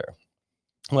Howard up there.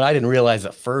 What I didn't realize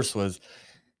at first was,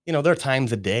 there are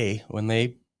times a day when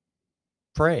they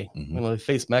pray, they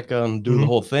face Mecca and do the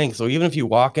whole thing. So even if you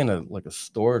walk into like a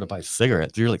store to buy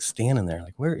cigarettes, you're like standing there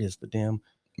like, where is the damn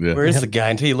where is the guy?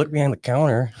 Until you look behind the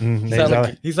counter,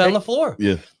 he's on the floor.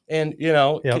 Yeah. And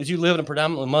because you live in a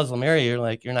predominantly Muslim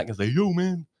area, you're not gonna say, "Yo,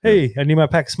 man, hey, I need my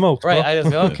pack of smokes." Right? I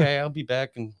just go, "Okay, I'll be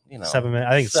back in 7 minutes."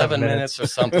 I think it's 7 minutes or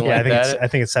something like that. I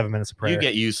think it's 7 minutes of prayer. You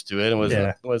get used to it.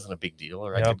 It wasn't a big deal.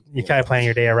 Or you kind of plan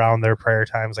your day around their prayer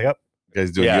times. Like, you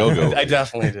guys doing yoga? I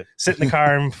definitely did. Sit in the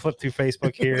car and flip through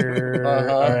Facebook here.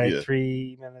 All right,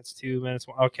 3 minutes, 2 minutes.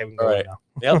 Okay, we can go right now.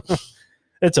 Yep,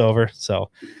 it's over.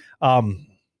 So,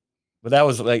 but that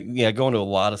was like, going to a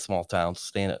lot of small towns,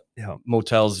 staying at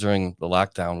motels during the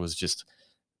lockdown was just,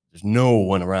 there's no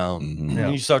one around.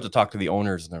 And you start to talk to the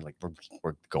owners, and they're like,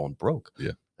 we're going broke.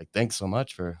 Yeah. Like, thanks so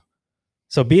much for.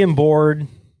 So being bored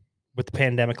with the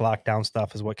pandemic lockdown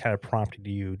stuff is what kind of prompted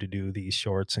you to do these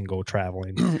shorts and go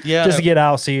traveling. Just to get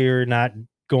out so you're not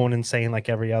going insane like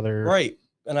every other. Right.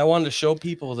 And I wanted to show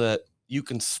people that you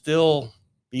can still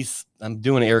be, I'm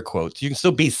doing air quotes, you can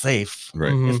still be safe.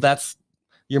 Right. If that's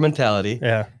your mentality,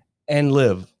 and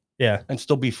live, and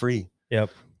still be free,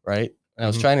 right. And I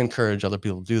was trying to encourage other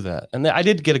people to do that, and I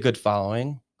did get a good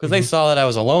following because they saw that I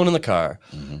was alone in the car.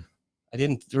 I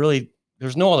didn't really.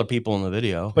 There's no other people in the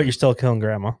video, but you're still killing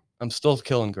grandma. I'm still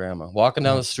killing grandma, walking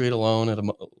down the street alone at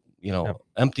a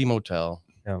empty motel.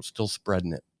 Still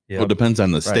spreading it. Well, it depends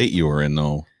on the state you were in,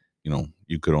 though.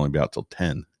 You could only be out till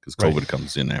 10 because COVID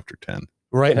comes in after 10.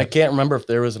 Right, and I can't remember if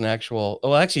there was an actual.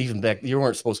 Oh, actually, even back, you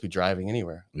weren't supposed to be driving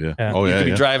anywhere. Yeah. Oh, yeah. You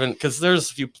could be driving because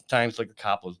there's a few times like the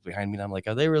cop was behind me, and I'm like,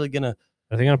 are they gonna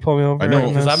pull me over? I know,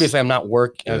 because obviously I'm not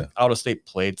working out of state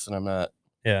plates, and I'm not.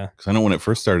 Yeah. Because I know when it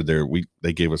first started there,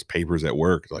 they gave us papers at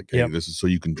work, like, hey, this is so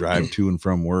you can drive to and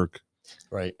from work.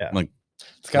 Right. Yeah. Like,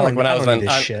 it's kind of like when I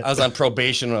was on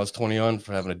probation when I was 21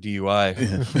 for having a DUI.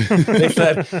 They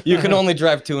said you can only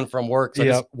drive to and from work. So I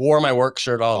just wore my work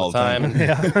shirt all the time.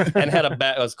 And had a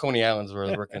bag. It was Coney Islands where I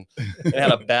was working. And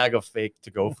had a bag of fake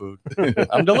to-go food.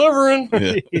 I'm delivering.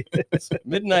 It's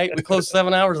midnight. We closed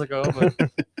 7 hours ago.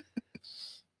 But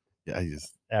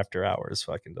after hours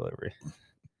fucking delivery.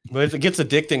 But if it gets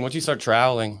addicting, once you start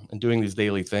traveling and doing these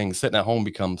daily things, sitting at home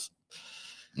becomes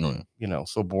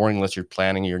so boring unless you're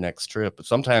planning your next trip. But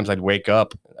sometimes I'd wake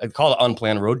up, I'd call it an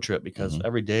unplanned road trip because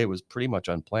every day was pretty much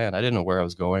unplanned. I didn't know where I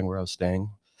was going, where I was staying,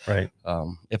 right?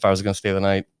 If I was going to stay the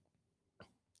night.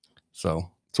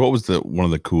 So what was one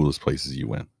of the coolest places you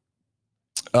went?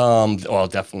 Well,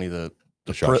 definitely the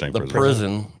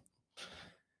prison.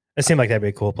 It seemed like that'd be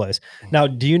a cool place. Now,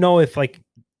 do you know if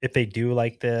they do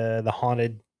like the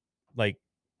haunted like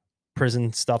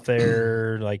prison stuff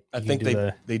there? Like, I think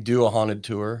they do a haunted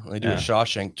tour. They do a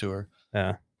Shawshank tour.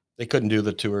 Yeah, they couldn't do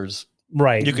the tours.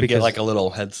 Right, you could get like a little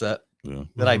headset.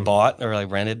 that I bought or I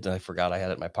rented. And I forgot I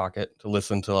had it in my pocket to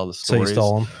listen to all the stories. So you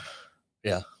stole them?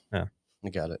 Yeah. I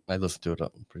got it. I listened to it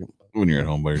when you're at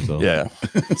home by yourself. Yeah.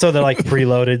 So they're like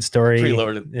preloaded story.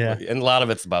 Preloaded. Yeah. And a lot of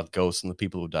it's about ghosts and the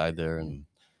people who died there. And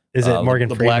is it Morgan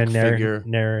the Freeman figure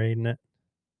narrating it?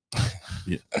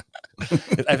 Yeah.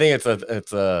 I think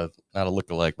it's a not a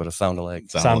look-alike, but a sound-alike.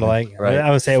 Sound-alike. Right.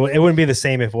 I would say it wouldn't be the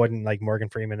same if it wasn't like Morgan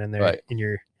Freeman in there in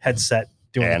your headset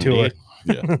doing the tour.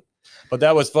 Yeah. But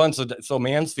that was fun. So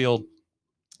Mansfield,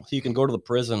 so you can go to the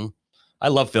prison. I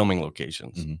love filming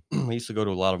locations. I used to go to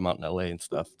a lot of them out in LA and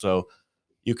stuff. So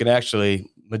you can actually,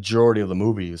 majority of the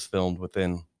movie is filmed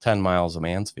within 10 miles of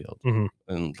Mansfield.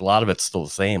 And a lot of it's still the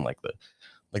same. Like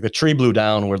the tree blew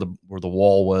down where the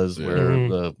wall was, where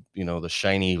the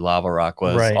shiny lava rock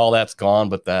was. All that's gone,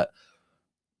 but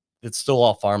it's still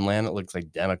all farmland. It looks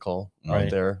identical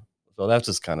right there. So that's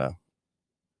just kind of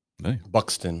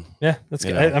Buxton. Yeah, that's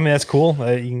good. I mean, that's cool.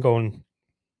 You can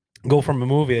go from a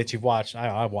movie that you've watched.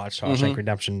 I've watched Shawshank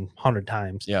Redemption 100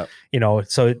 times. Yeah.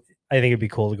 So I think it'd be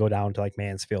cool to go down to like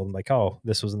Mansfield and like, oh,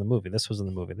 this was in the movie. This was in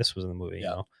the movie. This was in the movie.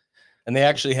 Yeah. And they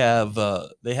actually have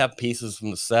pieces from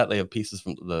the set. They have pieces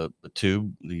from the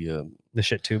tube, the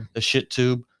shit tube. The shit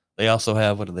tube. They also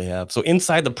have, what do they have? So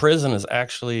inside the prison is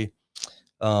actually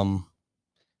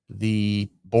the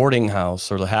boarding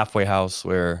house or the halfway house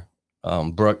where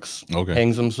Brooks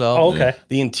hangs himself. Oh, okay.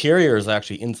 The interior is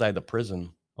actually inside the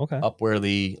prison. Okay. Up where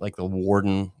the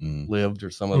warden lived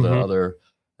or some of the other,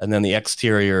 and then the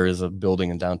exterior is a building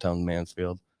in downtown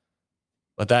Mansfield.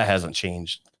 But that hasn't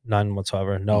changed. None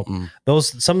whatsoever. No.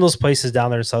 Some of those places down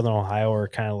there in Southern Ohio are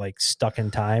kind of like stuck in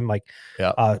time. Like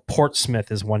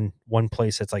Portsmouth is one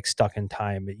place that's like stuck in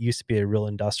time. It used to be a real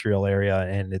industrial area,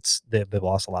 and they've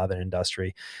lost a lot of their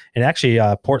industry. And actually,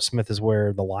 Portsmouth is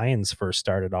where the Lions first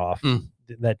started off.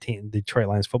 That team, the Detroit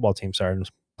Lions football team, started in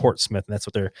Portsmouth, and that's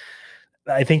what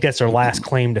I think that's their last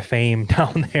claim to fame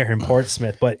down there in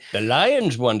Portsmouth. But the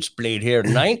Lions once played here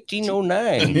in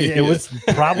 1909. It was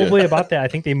probably about that. I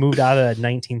think they moved out of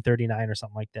 1939 or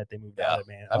something like that. They moved out of it,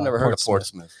 man. I've never heard of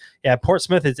Portsmouth. Yeah,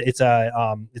 Portsmouth it's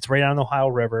right on the Ohio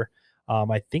River.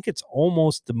 I think it's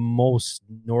almost the most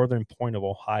northern point of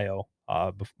Ohio,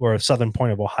 or southern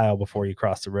point of Ohio before you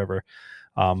cross the river.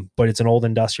 But it's an old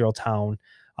industrial town.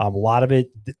 A lot of it,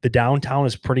 the downtown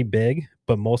is pretty big,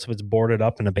 but most of it's boarded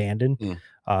up and abandoned.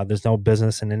 There's no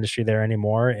business and industry there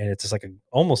anymore, and it's just like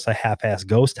almost a half-ass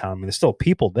ghost town. I mean, there's still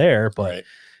people there, but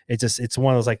it's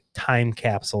one of those like time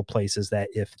capsule places that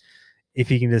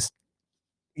if you can just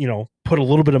put a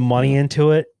little bit of money into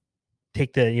it,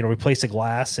 take the replace the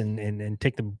glass and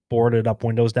take the boarded up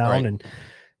windows down, and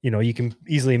you can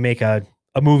easily make a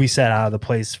movie set out of the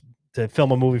place to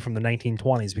film a movie from the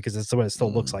 1920s, because that's what it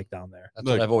still looks like down there. That's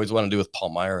what I've always wanted to do with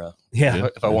Palmyra. Yeah.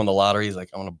 If I won the lottery, he's like,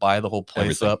 I want to buy the whole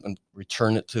place up and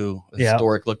return it to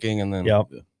historic looking, and then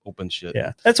open shit.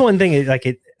 Yeah. That's one thing.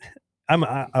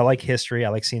 I like history. I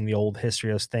like seeing the old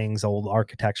history of things, old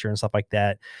architecture and stuff like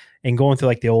that, and going through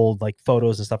like the old like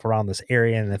photos and stuff around this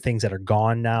area and the things that are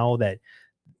gone now that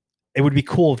it would be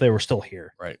cool if they were still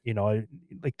here. Right.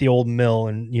 Like the old mill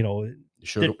and,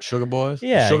 Sugar Boys,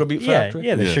 Sugar Beet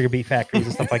Factory, the sugar beet factories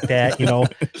and stuff like that.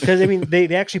 Because I mean, they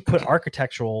actually put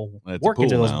architectural work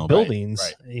into those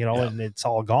buildings, and it's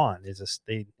all gone. It's just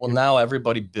now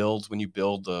everybody builds. When you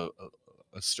build a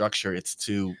structure, it's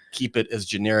to keep it as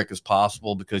generic as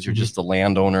possible, because you're just the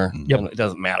landowner. And it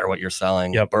doesn't matter what you're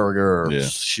selling, burger or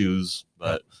shoes.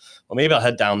 But maybe I'll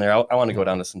head down there. I want to go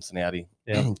down to Cincinnati,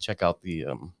 check out the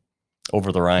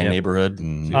over the Rhine neighborhood.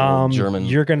 German.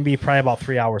 You're going to be probably about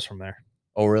 3 hours from there.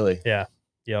 Oh, really? Yeah.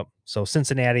 Yep. So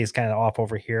Cincinnati is kind of off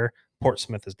over here.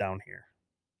 Portsmouth is down here.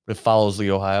 It follows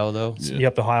the Ohio, though?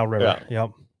 Yep, the Ohio River. Yeah.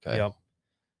 Yep. Okay.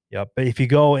 Yep. But if you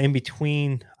go in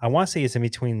between, I want to say it's in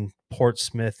between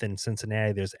Portsmouth and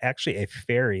Cincinnati, there's actually a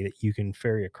ferry that you can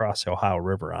ferry across the Ohio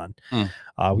River on.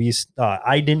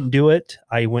 I didn't do it.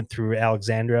 I went through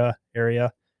Alexandria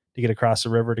area to get across the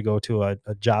river to go to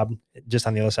a job just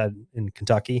on the other side in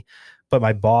Kentucky. But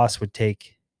my boss would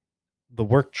take the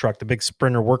work truck, the big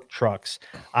Sprinter work trucks,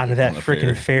 onto that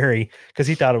freaking ferry because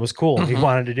he thought it was cool. He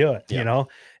wanted to do it.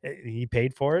 He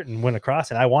paid for it and went across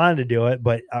it. I wanted to do it,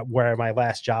 but where my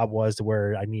last job was, to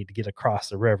where I needed to get across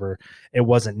the river, it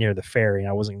wasn't near the ferry.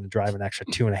 I wasn't going to drive an extra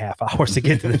 2.5 hours to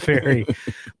get to the ferry.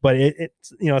 But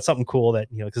it's it's something cool that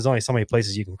because there's only so many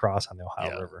places you can cross on the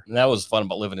Ohio River. And that was fun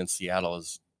about living in Seattle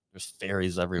is there's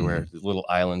ferries everywhere. These little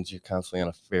islands. You're constantly on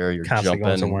a ferry. You're constantly jumping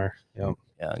going somewhere. Yep.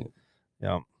 Yeah.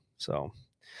 Yeah. So,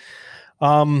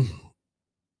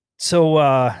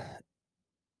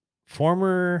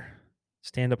 former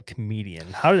stand-up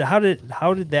comedian. How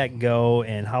did that go,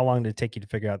 and how long did it take you to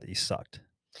figure out that you sucked?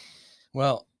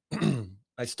 Well,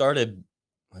 I started.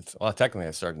 Well, technically,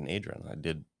 I started in Adrian. I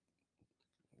did.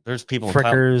 There's people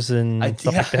Frickers and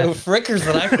stuff like that. Frickers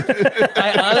that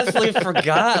I honestly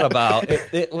forgot about.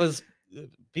 It was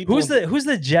people. Who's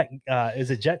the Jet?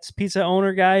 Is it Jet's Pizza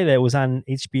owner guy that was on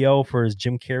HBO for his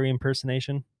Jim Carrey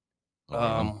impersonation?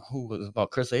 Who was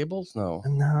about Chris Abels? No,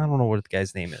 I don't know what the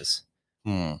guy's name is.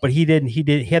 But he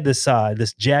had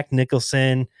this Jack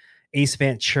Nicholson, Ace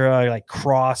Ventura like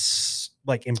cross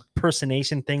like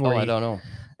impersonation thing where I don't know.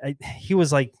 He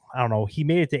was like, I don't know, he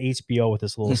made it to HBO with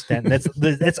this little stint.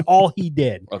 That's all he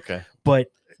did. Okay. But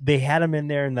they had him in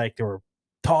there and like they were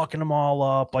talking them all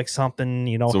up like something,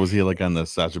 you know. So was he like on the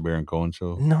Sacha Baron Cohen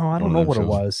show? No, I don't know what it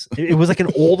was. It was like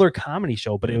an older comedy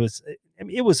show, but it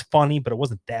was funny, but it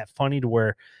wasn't that funny to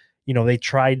where, you know, they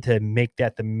tried to make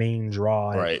that the main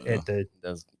draw at the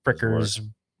Frickers,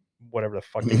 whatever the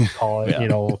fuck they call it. You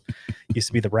know, used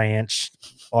to be the ranch,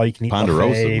 all you can eat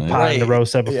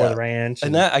Ponderosa before the ranch.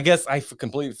 And that, I guess I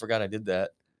completely forgot I did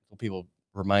that. People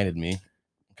reminded me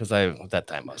because at that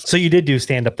time I was. So you did do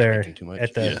stand up there at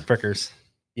the Frickers.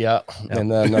 Yeah.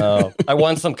 And then I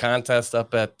won some contest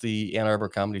up at the Ann Arbor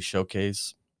Comedy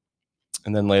Showcase.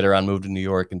 And then later on moved to New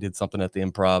York and did something at the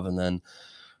Improv. And then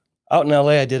out in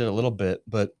LA, I did it a little bit,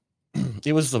 but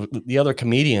it was the other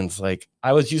comedians. Like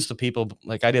I was used to people,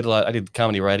 like I did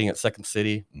comedy writing at Second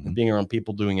City and being around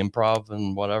people doing improv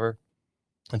and whatever.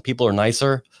 And people are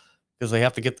nicer because they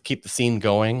have to keep the scene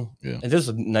going. Yeah. And this is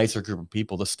a nicer group of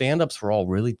people. The stand-ups were all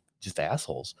really just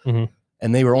assholes.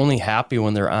 And they were only happy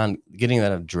when they're on getting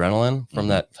that adrenaline from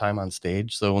that time on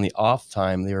stage. So in the off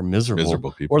time, they were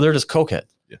miserable people. Or they're just cokehead.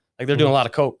 Yeah. Like they're doing a lot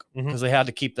of coke because they had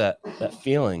to keep that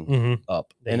feeling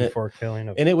up. And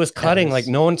it was cutting. Like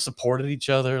no one supported each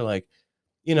other. Like,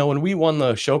 you know, when we won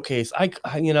the showcase,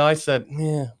 I said,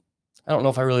 I don't know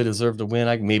if I really deserved to win.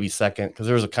 I maybe second because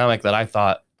there was a comic that I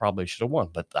thought probably should have won,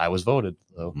 but I was voted.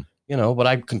 So, you know, but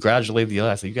I congratulated the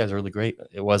other. I said, you guys are really great.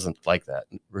 It wasn't like that.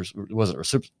 It wasn't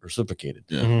reciprocated.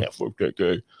 Yeah. Fuck that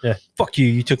guy. Yeah. Fuck you.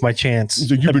 You took my chance.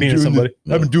 He's like, I've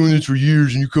been doing this for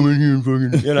years and you come in here and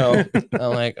fucking, you know,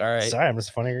 I'm like, all right. Sorry, I'm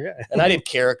just a funnier guy. And I did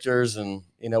characters and,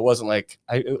 you know, it wasn't like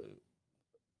I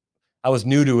was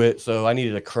new to it. So I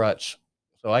needed a crutch.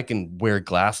 So I can wear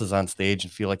glasses on stage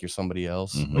and feel like you're somebody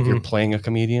else. Like you're playing a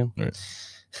comedian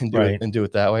and do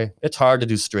it that way. It's hard to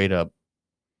do straight up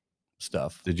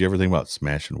stuff. Did you ever think about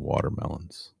smashing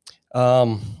watermelons?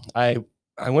 I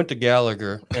went to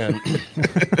Gallagher and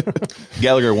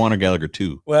Gallagher 1 or Gallagher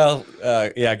 2? Well,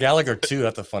 Gallagher 2.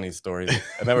 That's a funny story. I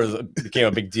remember it became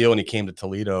a big deal when he came to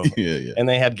Toledo. Yeah. And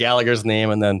they had Gallagher's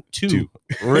name and then 2.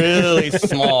 Really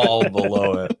small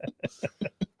below it.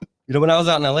 You know, when I was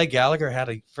out in LA, Gallagher had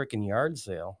a freaking yard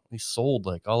sale. He sold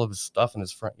like all of his stuff in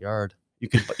his front yard. You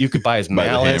could buy his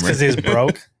mallets because he was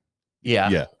broke.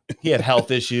 Yeah. He had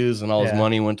health issues and all his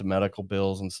money went to medical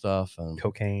bills and stuff and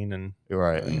cocaine and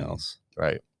everything else.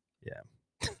 Right. Yeah.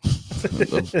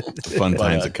 the fun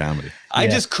times of comedy. I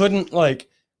just couldn't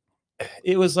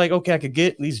it was like, okay, I could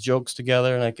get these jokes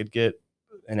together and I could get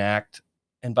an act.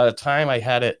 And by the time I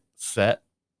had it set,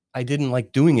 I didn't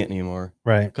like doing it anymore.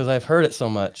 Right. Because I've heard it so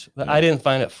much that I didn't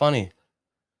find it funny.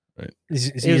 Right.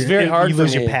 It was very hard you for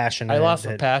lose me. Your passion. I lost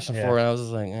the passion for it. And I was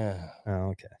just like, Oh,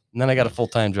 okay. And then I got a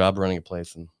full-time job running a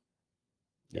place and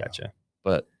gotcha.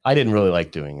 But I didn't really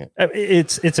like doing it.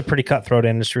 It's a pretty cutthroat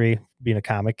industry being a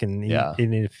comic, and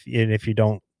if you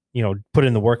don't, you know, put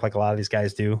in the work like a lot of these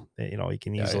guys do, you know, you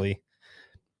can easily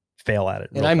fail at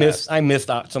it. And I missed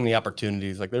out so many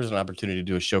opportunities. Like there's an opportunity to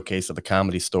do a showcase at the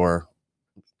Comedy Store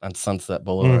on Sunset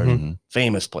Boulevard,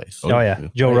 famous place.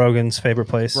 Joe Rogan's favorite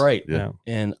place, right? Yeah.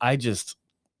 And I just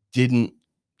didn't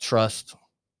trust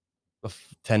the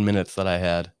 10 minutes that I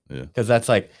had, because that's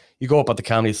like you go up at the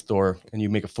Comedy Store and you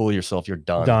make a fool of yourself, you're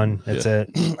done. That's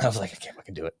it. I was like, I can't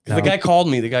fucking do it. The guy called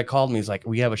me. He's like,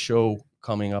 we have a show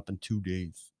coming up in 2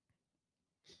 days,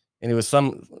 and it was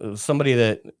somebody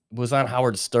that was on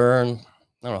Howard Stern.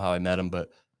 I don't know how I met him, but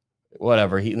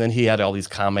whatever. And then he had all these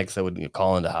comics that would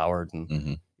call into Howard,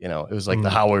 and you know, it was like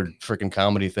the Howard freaking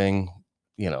comedy thing,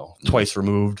 you know, twice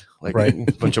removed, like a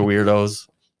bunch of weirdos.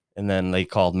 And then they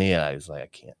called me, and I was like, I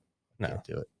can't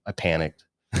do it. I panicked.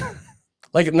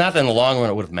 Like, not that in the long run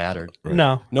it would have mattered. Right.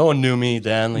 No one knew me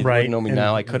then. They wouldn't know me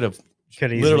now. I could have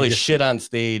literally shit on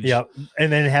stage. Yep.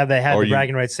 And then have the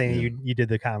bragging rights saying you did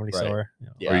the Comedy Store.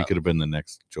 Or you could have been the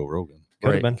next Joe Rogan.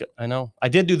 Could have been. I know. I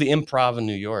did do the Improv in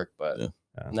New York, but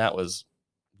that was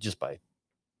just by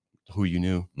who you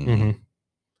knew.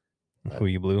 Who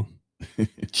you blew.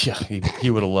 Yeah, he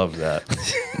would have loved that.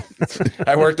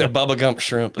 I worked at Bubba Gump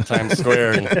Shrimp in Times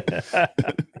Square. And,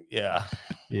 Yeah.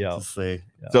 To say.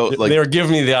 So like, they were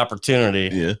giving me the opportunity.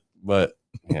 Yeah. But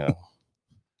yeah.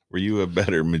 Were you a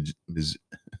better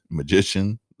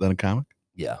magician than a comic?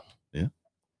 Yeah. Yeah.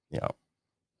 Yeah.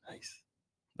 Nice.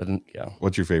 But yeah.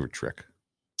 What's your favorite trick?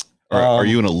 Or are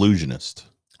you an illusionist?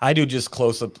 I do just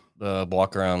close up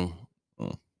walk around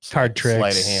card tricks,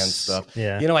 sleight of hand stuff.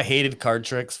 Yeah. You know, I hated card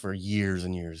tricks for years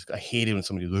and years. I hated when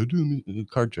somebody was like, doing a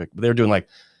card trick, but they were doing like,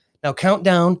 now count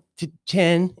down to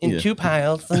 10 in 2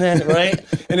 piles, and then right,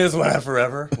 and it just went on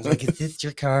forever. I was like, "Is this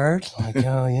your card?" I'm like,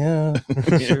 "Oh yeah."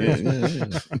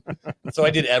 So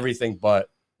I did everything but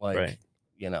like,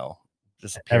 you know,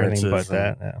 just everything but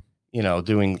that. Yeah. You know,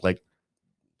 doing like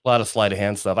a lot of sleight of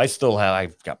hand stuff.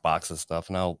 I've got boxes of stuff,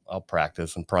 and I'll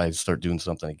practice and probably start doing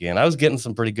something again. I was getting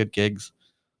some pretty good gigs.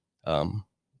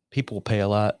 People will pay a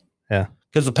lot. Yeah.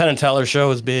 Because the Penn and Teller show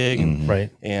is big, right?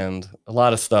 And a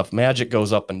lot of stuff. Magic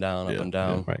goes up and down,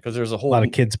 right? Because there's a lot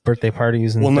of kids' birthday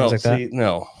parties and things like that.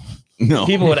 No.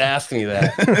 People would ask me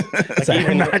that. Like,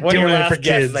 I'm not doing it for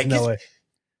kids. Like, no way.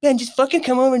 Man, just fucking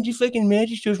come over and do fucking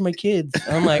magic shows for my kids.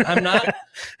 I'm like, I'm not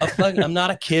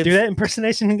a kid. Do that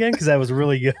impersonation again, because that was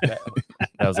really good.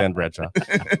 That was Ann Bradshaw.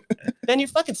 Man, you're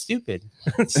fucking stupid.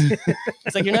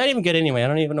 It's like, you're not even good anyway. I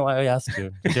don't even know why I asked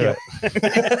you to do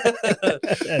it.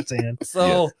 That's Ann.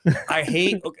 So I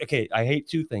hate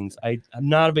 2 things. I'm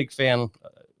not a big fan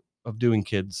of doing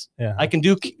kids. Yeah. I can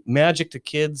do magic to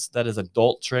kids that is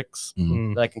adult tricks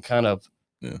that I can kind of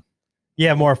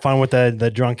more fun with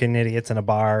the drunken idiots in a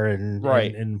bar and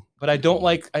but I don't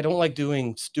like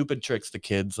doing stupid tricks to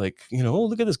kids, like, you know, oh,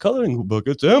 look at this coloring book,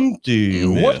 it's empty.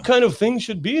 What kind of thing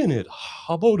should be in it?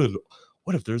 How about it?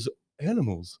 What if there's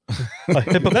animals?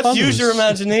 Let's use your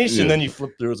imagination. Then you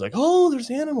flip through, it's like, oh,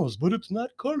 there's animals, but it's not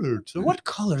colored. So what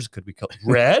colors could we color?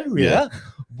 Red,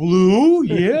 blue,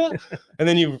 and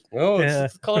then it's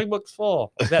the coloring book's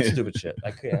full. That stupid shit. I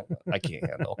can't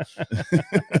handle.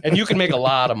 And you can make a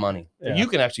lot of money. You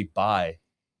can actually buy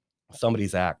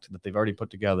somebody's act that they've already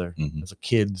put together as a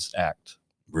kid's act,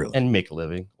 really, and make a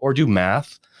living, or do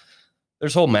math.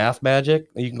 There's whole math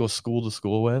magic that you can go school to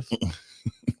school with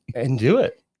and do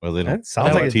it. Well, they don't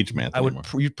sounds like teach math anymore.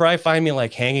 You'd probably find me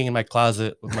like hanging in my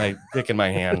closet with my dick in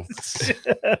my hand.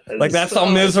 Like, that's how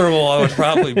miserable I would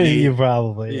probably be. You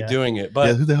probably doing it.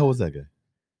 But who the hell was that guy?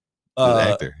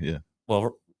 The actor. Yeah.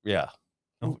 Well, yeah.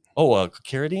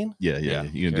 Carradine? Yeah.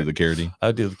 You can do the Carradine. I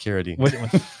would do the Carradine.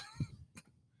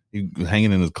 He was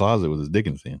hanging in his closet with his dick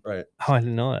in his hand. Right. Oh, I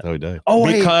didn't know that. That's how he died. Oh,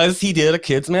 because he did a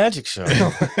kid's magic show.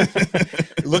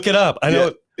 Look it up. I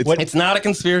know it's not a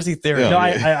conspiracy theory. No,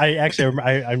 I actually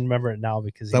I remember it now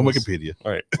because it's on Wikipedia.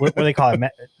 All right. What do they call it?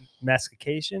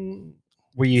 Mastication?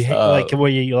 Where you where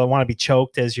you want to be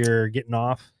choked as you're getting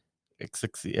off?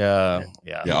 Yeah,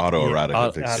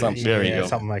 autoerotic. There you go.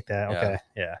 Something like that. Okay.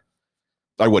 Yeah.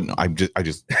 I wouldn't. I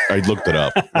looked it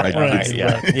up.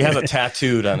 He has it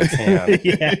tattooed on his hand.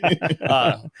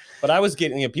 But I was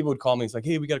getting, people would call me. It's like,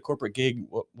 hey, we got a corporate gig.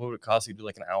 What would it cost you to do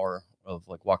like an hour of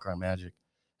like walk around magic?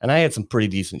 And I had some pretty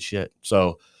decent shit.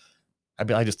 So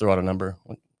I just throw out a number,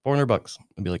 like $400.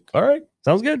 I'd be like, all right,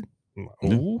 sounds good.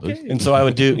 Okay. And so I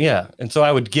would do, and so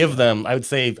I would give them, I would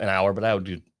save an hour, but I would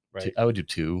do, I would do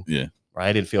 2. Yeah. Right.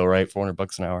 I didn't feel right.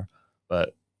 $400 an hour,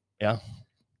 but yeah.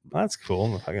 Well, that's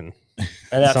cool. If I can.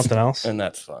 And that's something else, and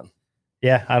that's fun.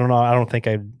 Yeah, I don't know. I don't think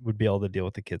I would be able to deal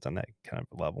with the kids on that kind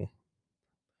of level.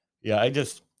 Yeah,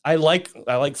 I like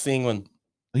seeing when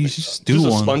you just do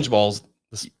the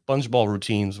SpongeBall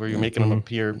routines where you're making them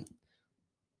appear. You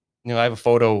know, I have a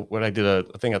photo when I did a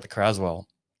thing at the Craswell,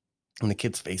 and the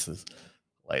kids' faces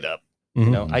light up.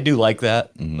 You know, I do like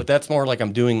that, but that's more like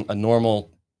I'm doing a normal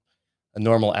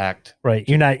act. Right.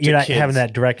 You're not having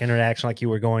that direct interaction like you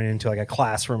were going into like a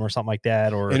classroom or something like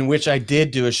that. Or in which I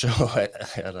did do a show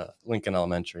at Lincoln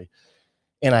Elementary,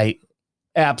 and I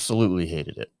absolutely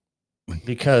hated it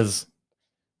because,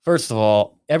 first of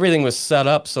all, everything was set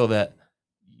up so that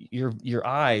your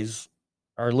eyes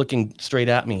are looking straight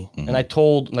at me. And I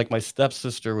told, like, my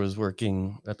stepsister was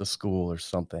working at the school or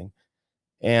something,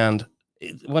 and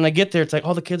when I get there, it's like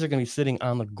all the kids are going to be sitting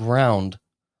on the ground,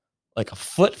 like a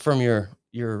foot from your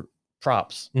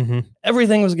props.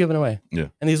 Everything was given away. Yeah.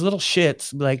 And these little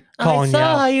shits be like, calling I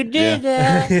saw you did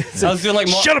that. I was doing like,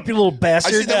 shut up, you little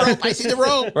bastard. I see the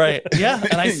rope. Right. Yeah.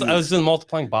 And I was doing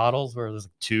multiplying bottles where there's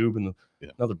a tube and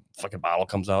another fucking bottle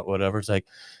comes out, whatever. It's like,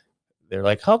 they're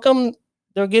like, how come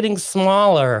they're getting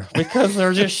smaller? Because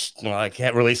they're just, I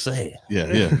can't really say.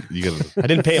 Yeah. You gotta I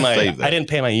didn't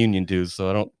pay my union dues, so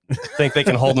I don't think they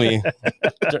can hold me.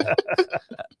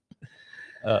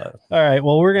 All right.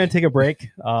 Well, we're going to take a break.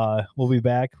 We'll be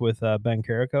back with Ben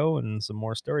Carrico and some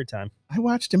more story time. I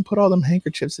watched him put all them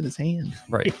handkerchiefs in his hand.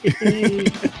 Right.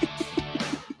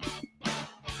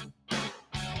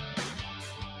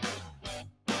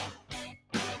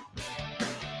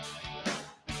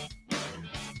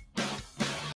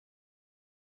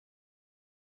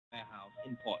 warehouse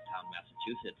in Porttown,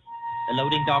 Massachusetts. The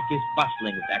loading dock is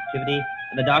bustling with activity,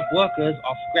 and the dock workers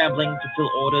are scrambling to fill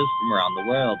orders from around the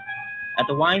world. At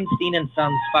the Weinstein &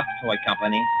 Sons Fuck Toy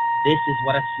Company, this is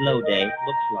what a slow day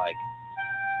looks like.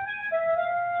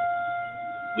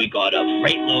 We got a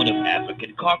freight load of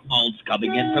African cock molds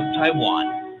coming in from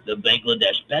Taiwan. The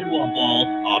Bangladesh Bedwar balls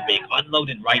are being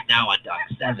unloaded right now on Dock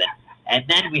 7. And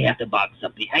then we have to box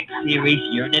up the X-Series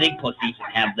urinating pussies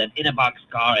and have them in a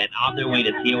boxcar and on their way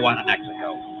to Tijuana,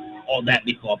 Mexico. All that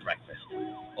before breakfast.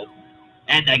 Oh,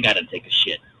 and I gotta take a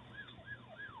shit.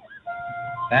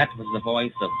 That was the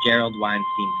voice of Gerald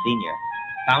Weinstein Sr.,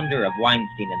 founder of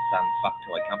Weinstein & Sons Fuck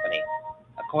Toy Company.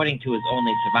 According to his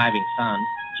only surviving son,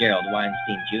 Gerald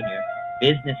Weinstein Jr.,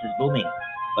 business is booming,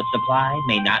 but supply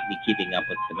may not be keeping up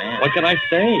with demand. What can I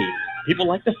say? People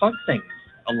like to fuck things.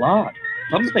 A lot.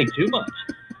 Some say too much.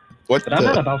 But I'm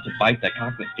not about to fight that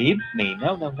cock that feeds me.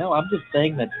 No. I'm just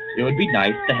saying that it would be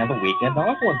nice to have a weekend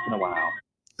off once in a while.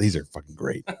 These are fucking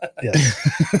great. Yeah.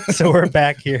 So we're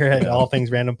back here at All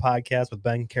Things Random Podcast with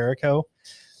Ben Carrico.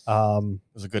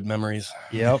 Those are good memories.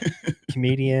 Yep.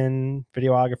 Comedian,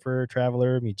 videographer,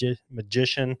 traveler,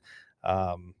 magician,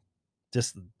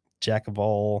 just jack of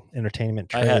all entertainment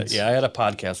trades. I had a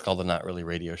podcast called the Not Really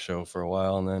Radio Show for a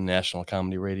while, and then National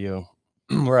Comedy Radio,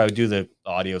 where I would do the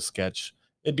audio sketch.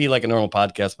 It'd be like a normal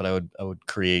podcast, but I would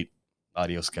create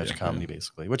audio sketch comedy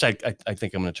basically, which I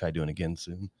think I'm going to try doing again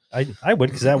soon. I would,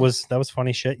 because that was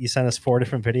funny shit. You sent us 4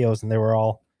 different videos, and they were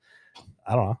all,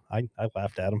 I don't know. I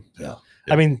laughed at them. Yeah.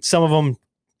 I mean, some of them,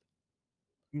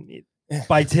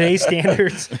 by today's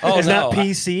standards, it's not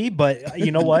PC, but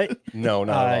you know what? No,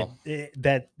 not at all.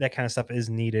 That kind of stuff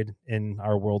is needed in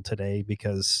our world today,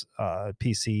 because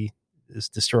PC has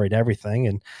destroyed everything,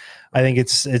 and I think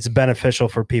it's beneficial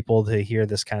for people to hear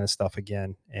this kind of stuff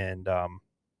again, and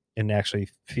actually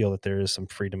feel that there is some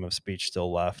freedom of speech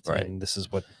still left. Right. And this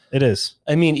is what it is.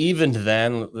 I mean, even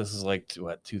then, this is like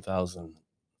what,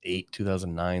 2008,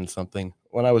 2009, something.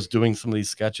 When I was doing some of these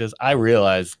sketches, I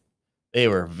realized they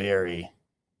were very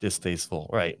distasteful,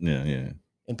 right? Yeah.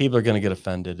 And people are going to get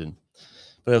offended,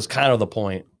 but it was kind of the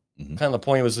point. Mm-hmm. Kind of the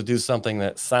point was to do something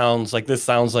that sounds like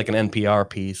an NPR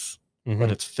piece,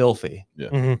 but it's filthy. Yeah.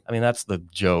 Mm-hmm. I mean, that's the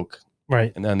joke,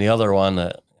 right? And then the other one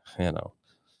that, you know,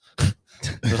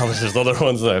 there's other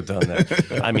ones that I've done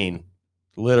that. I mean,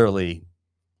 literally,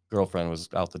 girlfriend was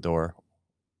out the door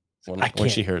when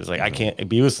she heard it. It's like, I can't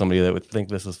be with somebody that would think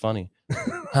this is funny.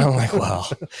 I'm like, wow.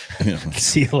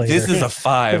 See you later. This is a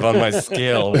 5 on my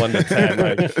scale, 1 to 10.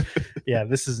 Like, yeah,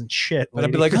 this isn't shit. But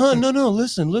I'd be like, no,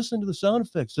 listen to the sound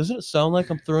effects. Doesn't it sound like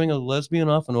I'm throwing a lesbian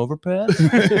off an overpass?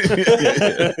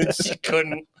 She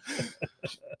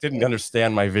didn't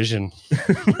understand my vision.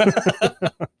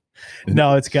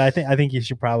 No, it's good. I think you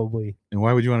should probably. And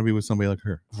why would you want to be with somebody like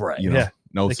her? Right. You know, yeah.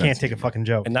 No, they can't take a fucking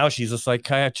joke. And now she's a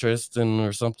psychiatrist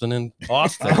or something in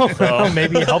Austin. So.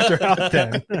 Maybe you helped her out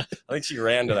then. I think she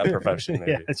ran to that profession.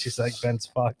 Maybe. Yeah, she's like, Ben's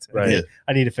fucked. Right.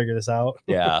 I need to figure this out.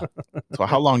 Yeah. So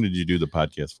how long did you do the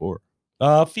podcast for?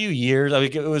 A few years. I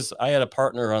mean, I had a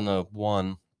partner on the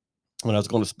one when I was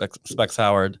going to Specs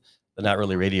Howard, the Not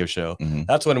Really Radio Show. Mm-hmm.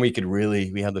 That's when we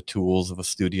had the tools of a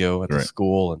studio at the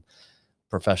school and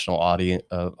professional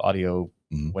audio,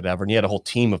 whatever. And you had a whole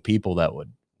team of people that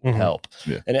would help.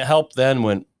 Yeah. And it helped then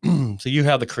when, so you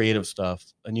have the creative stuff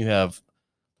and you have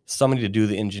somebody to do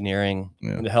the engineering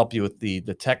and to help you with the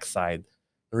tech side.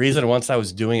 The reason once I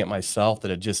was doing it myself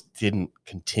that it just didn't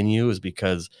continue is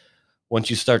because once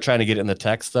you start trying to get in the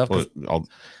tech stuff,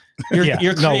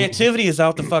 your creativity is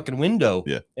out the fucking window.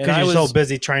 Yeah. Because you're so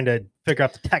busy trying to figure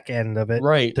out the tech end of it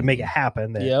to make it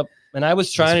happen. Yep. And I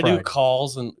was trying to do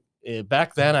calls, and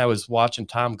back then I was watching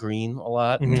Tom Green a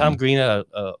lot. Mm-hmm. Tom Green had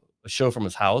a show from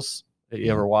his house. Did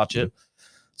you ever watch it?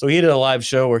 So he did a live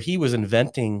show where he was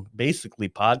inventing basically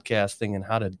podcasting and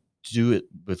how to do it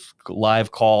with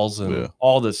live calls and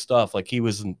all this stuff. Like he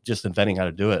was just inventing how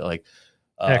to do it. Like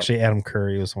actually, Adam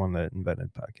Curry was one that invented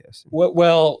podcasting.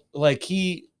 Well, like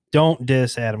he don't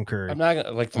diss Adam Curry. I'm not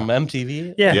gonna, like from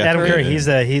MTV. Yeah, Adam Curry. He's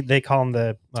they call him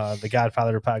the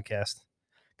Godfather of podcast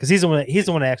because he's the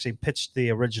one that actually pitched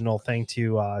the original thing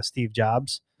to Steve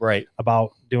Jobs, right,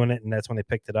 about doing it, and that's when they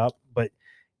picked it up. But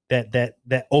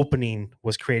that opening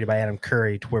was created by Adam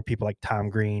Curry to where people like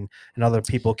Tom Green and other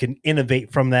people can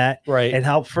innovate from that, right, and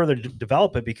help further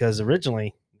develop it because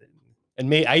originally.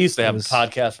 And I used to have a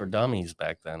podcast for dummies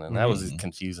back then, and that was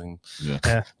confusing.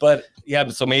 Yeah. But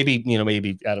so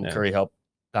maybe Adam Curry helped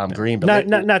Tom Green, but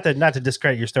not to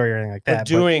discredit your story or anything like that.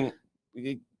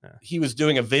 He was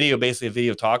doing basically a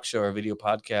video talk show or a video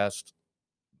podcast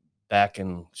back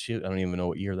in I don't even know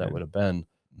what year that would have been.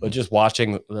 but just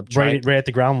watching right at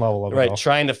the ground level of it,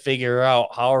 trying to figure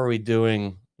out how are we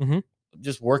doing,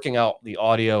 just working out the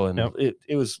audio, and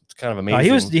it was kind of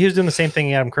amazing. He was doing the same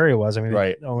thing Adam Curry was. I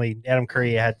mean, only Adam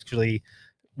Curry actually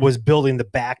was building the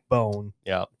backbone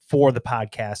for the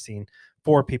podcasting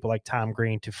for people like Tom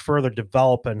Green to further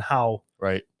develop and how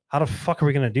the fuck are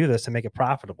we going to do this to make it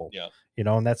profitable? Yeah. You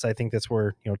know, and I think that's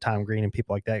where, Tom Green and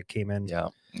people like that came in. Yeah.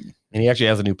 And he actually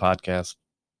has a new podcast.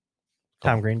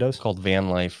 Tom Green does? Called Van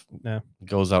Life. Yeah. He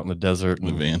goes out in the desert.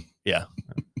 The van. Yeah.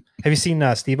 Have you seen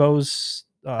Steve-O's?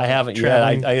 I haven't yet.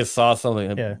 I just saw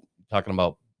something talking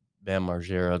about Bam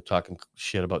Margera talking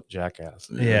shit about Jackass.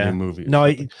 New movie.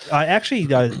 No, actually,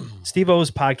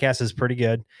 Steve-O's podcast is pretty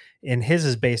good. And his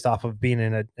is based off of being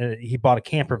in he bought a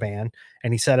camper van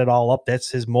and he set it all up. That's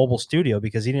his mobile studio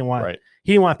because he didn't want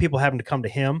people having to come to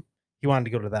him. He wanted to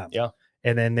go to them. Yeah.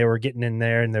 And then they were getting in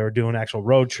there and they were doing actual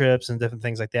road trips and different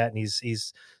things like that. And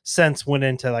he's since went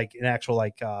into like an actual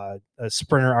a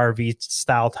Sprinter RV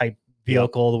style type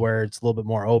vehicle where it's a little bit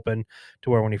more open to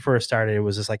where when he first started, it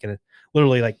was just like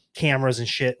literally like cameras and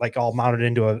shit, like all mounted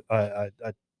into a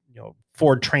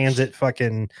Ford Transit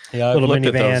fucking little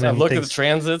minivan. I've looked at the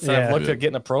Transits and I've looked at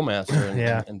getting a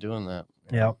ProMaster and doing that.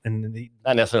 Yeah. And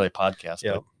not necessarily a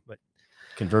podcast, but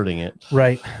converting it.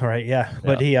 Right. Yeah.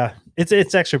 But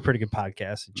it's actually a pretty good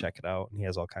podcast. And check it out. And he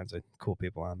has all kinds of cool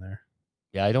people on there.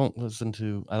 Yeah. I don't listen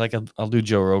to, I'll do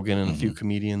Joe Rogan and a few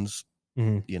comedians,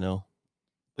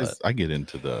 I get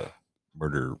into the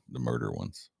murder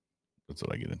ones. That's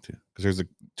what I get into. Because there's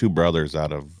two brothers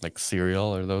out of like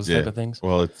Serial or those type of things.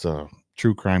 Well, it's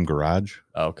True Crime Garage.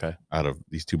 Oh, okay. Out of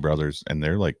these two brothers, and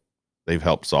they're like, they've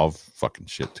helped solve fucking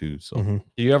shit too. So, do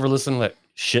you ever listen to like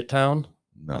Shit Town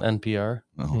on NPR?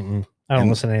 No, I don't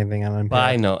listen to anything on NPR.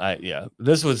 I know.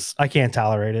 I can't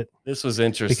tolerate it. This was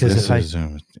interesting because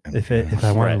if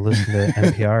I want to listen to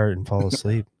NPR and fall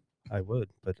asleep, I would,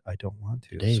 but I don't want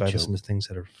to. I listen to things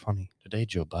that are funny. Today,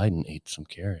 Joe Biden ate some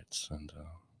carrots and.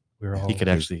 He could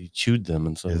actually chewed them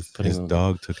instead of putting his them.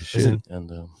 Dog took a shit.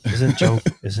 Isn't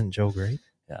Joe great?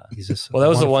 Yeah, he's just that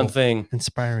was the one thing.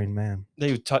 Inspiring man.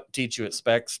 They teach you at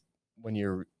Specs when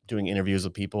you're doing interviews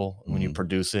with people when you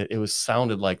produce it. It was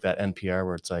sounded like that NPR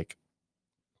where it's like,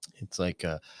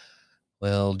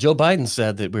 well, Joe Biden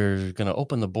said that we're going to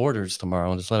open the borders tomorrow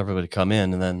and just let everybody come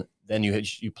in, and then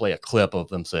you play a clip of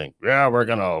them saying, yeah, we're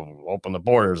going to open the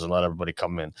borders and let everybody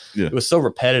come in. Yeah. It was so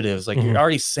repetitive. It's like you're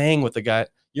already saying what the guy.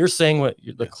 You're saying what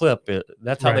the clip.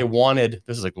 That's how they wanted.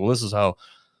 This is like, well, this is how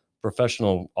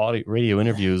professional radio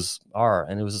interviews are,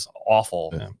 and it was just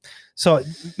awful. Yeah. So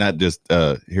not just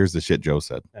here's the shit Joe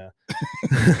said. Yeah.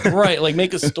 Right, like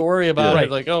make a story about it.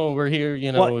 Like, oh, we're here.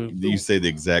 You say the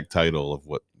exact title of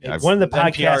what. One of the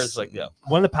podcasts.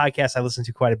 One of the podcasts I listen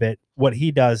to quite a bit. What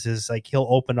he does is like he'll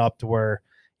open up to where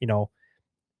he's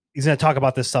going to talk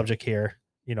about this subject here.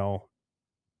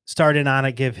 Start in on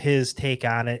it, give his take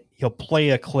on it. He'll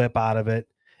play a clip out of it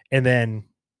and then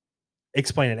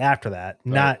explain it after that.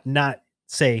 Right. Not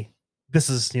say this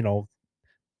is, blah,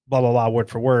 blah, blah, word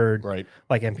for word, right?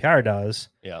 Like NPR does.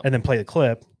 Yeah. And then play the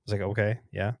clip. It's like, okay,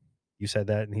 yeah, you said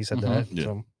that and he said that. Yeah.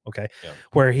 So, okay. Yeah.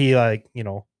 Where he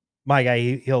my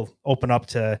guy, he'll open up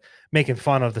to making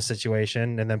fun of the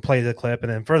situation and then play the clip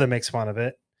and then further makes fun of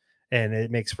it. And it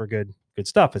makes for good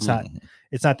stuff. It's not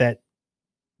that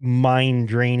mind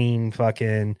draining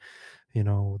fucking this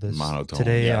monotone.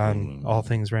 Today on All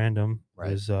Things Random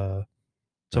is so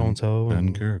and so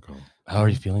and Kirkle. How are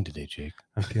you feeling today, Jake?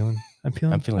 I'm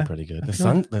feeling pretty good.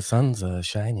 The sun's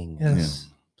shining. Yes.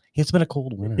 It's been a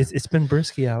cold winter. It's been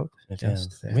brisky out.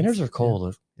 Winters are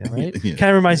cold, right? Kind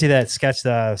of reminds you of that sketch,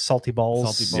 the Salty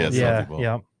Balls. Salty Balls.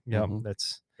 Yeah.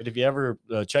 That's. But if you ever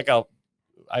check out.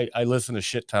 I listen to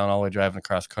Shit Town all the way driving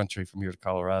across country from here to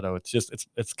Colorado. It's just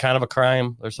it's kind of a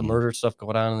crime. There's some murder stuff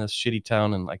going on in this shitty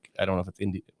town, and like I don't know if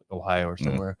it's Ohio or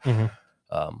somewhere.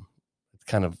 It's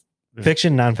kind of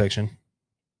fiction, nonfiction.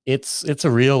 It's a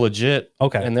real legit.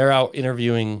 Okay, and they're out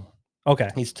interviewing. Okay,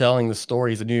 he's telling the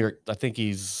story. He's a New York. I think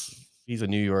he's a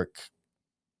New York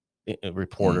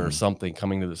reporter or something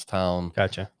coming to this town.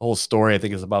 Gotcha. The whole story I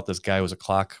think is about this guy who was a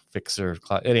clock fixer.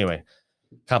 Anyway,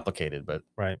 complicated, but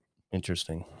right.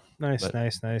 Interesting. Nice.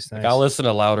 Like I'll listen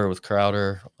to Louder with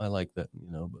Crowder. I like that,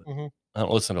 but I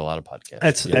don't listen to a lot of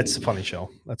podcasts. That's a funny show.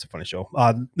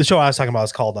 The show I was talking about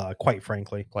is called Quite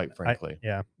Frankly. Quite Frankly.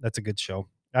 That's a good show.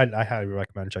 I highly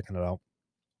recommend checking it out.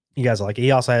 you guys like it.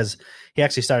 He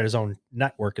actually started his own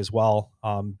network as well,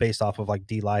 based off of like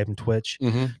DLive and Twitch,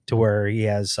 to where he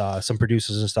has some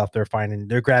producers and stuff.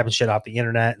 They're grabbing shit off the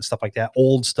internet and stuff like that,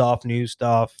 old stuff, new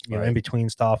stuff, you know, in between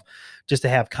stuff, just to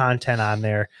have content on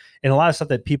there, and a lot of stuff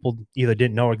that people either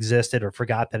didn't know existed or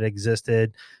forgot that it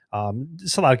existed.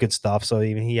 It's a lot of good stuff. So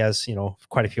even he has, you know,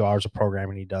 quite a few hours of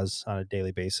programming he does on a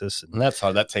daily basis, and that's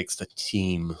hard. That takes the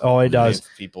team. Oh, it does.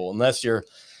 People, unless you're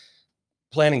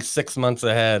planning 6 months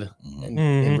ahead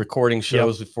and recording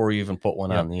shows before you even put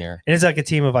one on the air. And it's like a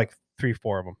team of like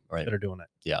 3-4 of them that are doing it.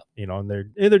 Yeah. You know, and they're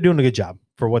doing a good job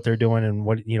for what they're doing and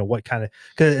what, you know, what kind of,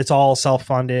 because it's all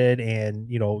self-funded and,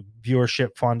 you know,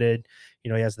 viewership funded.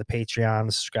 You know, he has the Patreon,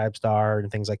 the Subscribestar and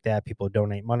things like that. People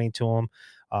donate money to him,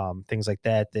 things like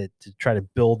that to try to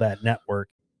build that network.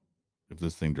 If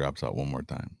this thing drops out one more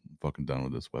time, I'm fucking done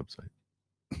with this website.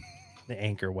 The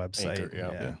Anchor website. Anchor,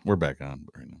 yeah. We're back on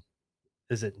right now.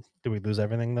 Do we lose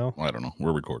everything though? I don't know.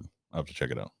 We're recording. I'll have to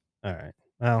check it out. All right.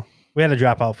 Well, we had to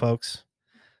drop out, folks.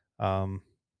 Kind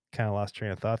of lost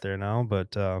train of thought there now,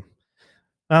 but well,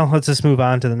 let's just move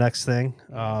on to the next thing.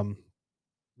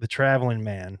 The traveling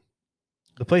man.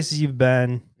 The places you've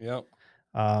been. Yep.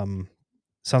 Sounds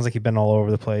like you've been all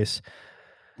over the place.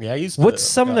 Yeah, What's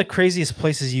some of the craziest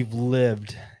places you've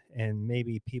lived, and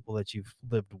maybe people that you've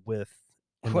lived with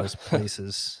in those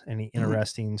places? Any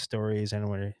interesting stories?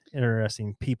 Any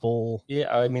interesting people?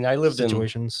 Yeah, I mean, I lived in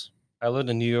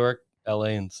New York, LA,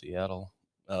 and Seattle.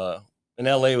 In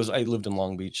LA I lived in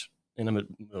Long Beach in a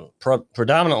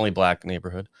predominantly black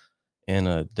neighborhood,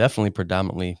 and definitely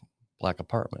predominantly black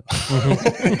apartment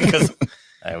because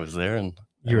I was there and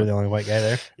you were the only white guy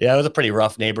there. Yeah, it was a pretty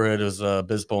rough neighborhood. It was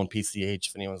Bispo and PCH.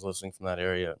 If anyone's listening from that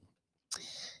area,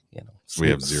 you know, we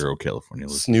have zero California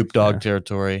listeners. Snoop Dogg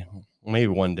territory. Maybe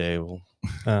one day we'll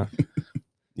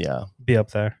be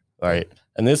up there. All right.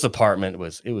 And this apartment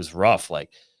was rough.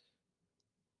 Like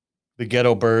the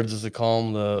ghetto birds, as they call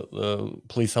them, the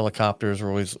police helicopters were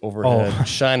always overhead,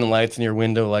 shining lights in your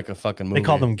window like a fucking movie. They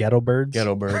call them ghetto birds.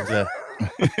 Ghetto birds, yeah.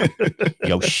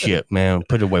 Yo, shit, man,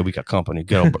 put it away. We got company.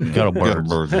 Ghetto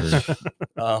birds.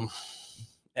 I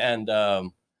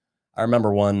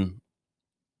remember one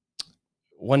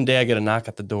day I get a knock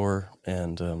at the door,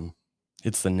 and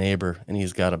it's the neighbor, and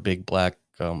he's got a big black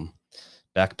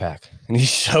backpack, and he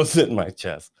shoves it in my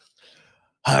chest.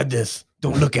 Hide this.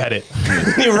 Don't look at it.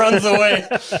 He runs away.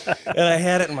 And I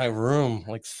had it in my room,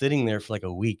 like sitting there for like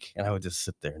a week. And I would just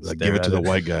sit there and give it to the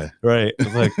white guy. Right. I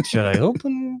was like, should I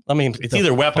open? I mean, it's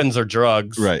either weapons or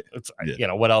drugs. Right. It's, you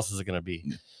know, what else is it going to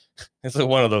be? It's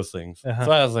one of those things. So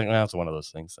I was like, well, it's one of those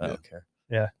things. I don't care.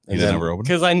 Yeah. You never opened it?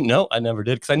 Because I never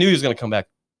did. Because I knew he was going to come back.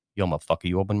 Yo, motherfucker,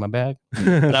 you opened my bag?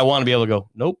 And I want to be able to go,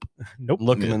 nope.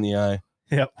 Look him in the eye.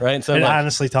 Yep. Right. And so and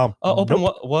honestly, Tom, open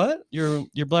what? Your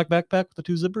black backpack with the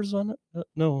 2 zippers on it?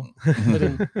 No. I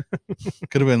didn't.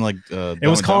 Could have been like it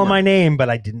was calling my name, but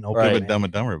I didn't open it. Could have been Dumb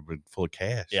and Dumber, but full of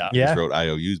cash. Yeah. Just wrote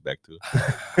IOUs back to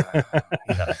it.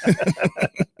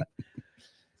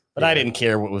 But I didn't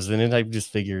care what was in it. I just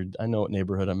figured I know what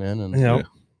neighborhood I'm in, and you know,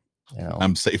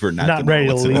 I'm safer not ready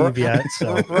to leave yet.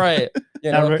 So. Right.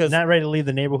 You know, not ready to leave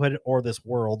the neighborhood or this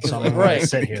world. So I'm right.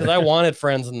 Sit here. Because I wanted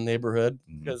friends in the neighborhood.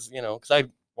 Because because I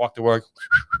walked to work.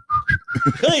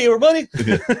 Hey, everybody.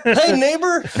 Hey,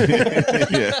 neighbor.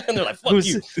 And they're like, fuck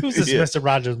you. Who's this Mr.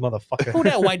 Rogers motherfucker? Who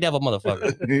that white devil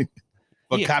motherfucker?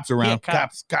 But cops around.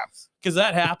 Cops. Because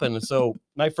that happened. So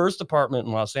my first apartment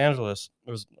in Los Angeles,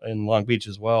 it was in Long Beach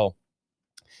as well.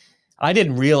 I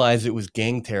didn't realize it was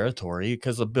gang territory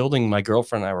because the building my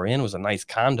girlfriend and I were in was a nice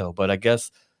condo. But I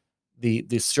guess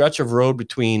the stretch of road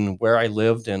between where I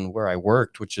lived and where I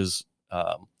worked, which is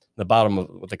the bottom of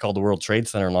what they call the World Trade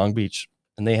Center in Long Beach,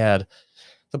 and they had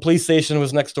the police station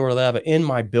was next door to that. But in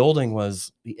my building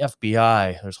was the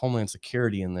FBI. There's Homeland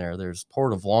Security in there. There's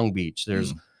Port of Long Beach.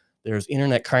 There's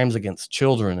internet crimes against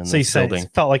children in this building.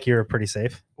 Felt like you were pretty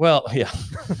safe. Well, yeah.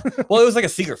 Well, it was like a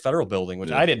secret federal building,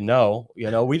 which I didn't know. You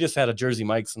know, we just had a Jersey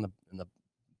Mike's in the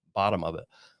bottom of it.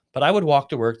 But I would walk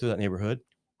to work through that neighborhood,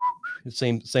 the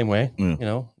same way. You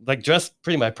know, like dressed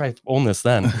pretty much. I probably own this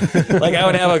then. Like I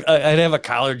would have a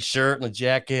collared shirt and a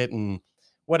jacket and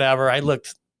whatever. I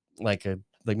looked like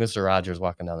Mr. Rogers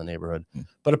walking down the neighborhood.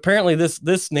 But apparently,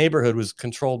 this neighborhood was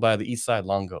controlled by the East Side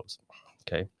Longos.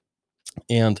 Okay.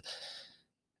 And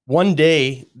one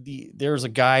day there was a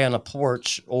guy on a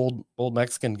porch, old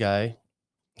Mexican guy.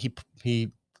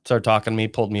 He started talking to me,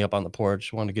 pulled me up on the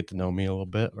porch, wanted to get to know me a little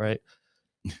bit, right?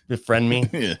 Befriend me.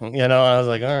 You know, I was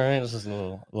like, all right, this is a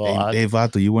little odd. Hey,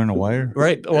 Vato, you wearing a wire?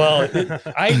 Right. Well,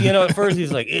 at first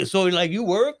he's like, so like you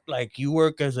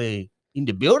work as a in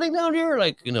the building down here,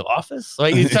 like in the office?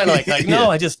 Like he's kind of like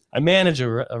no, I manage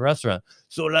a restaurant.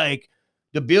 So like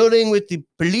the building with the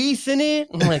police in it.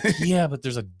 I'm like, yeah, but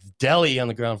there's a deli on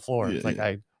the ground floor. It's like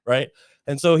right.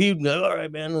 And so he, all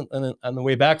right, man. And then on the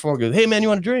way back from work, goes, hey man, you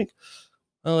want a drink?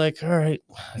 I'm like, all right.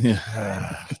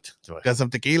 Got some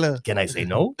tequila. Can I say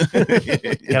no?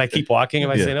 Can I keep walking if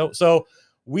I say no? So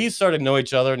we started to know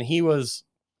each other, and he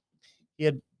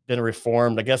had been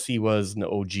reformed. I guess he was an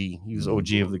OG. He was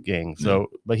OG of the gang. So,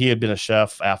 but he had been a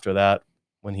chef after that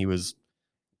when he was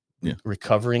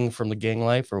recovering from the gang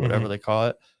life or whatever they call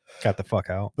it. Got the fuck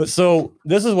out. But so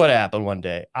this is what happened one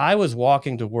day. I was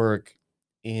walking to work,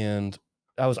 and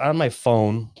I was on my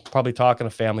phone, probably talking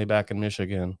to family back in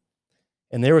Michigan,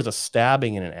 and there was a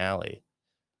stabbing in an alley.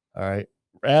 All right.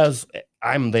 As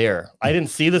I'm there, I didn't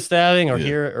see the stabbing or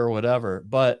hear it or whatever,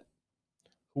 but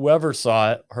whoever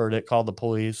saw it, heard it, called the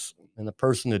police, and the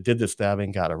person that did the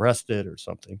stabbing got arrested or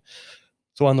something.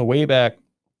 So on the way back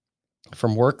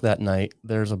from work that night,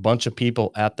 there's a bunch of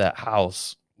people at that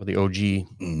house where the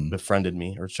OG befriended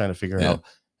me or was trying to figure it out.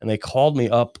 And they called me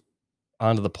up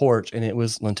onto the porch, and it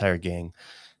was the entire gang.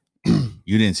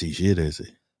 You didn't see shit, is it?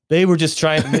 They were just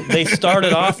trying. They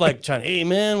started off like trying, hey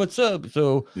man, what's up?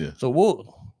 So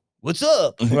what's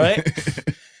up, right?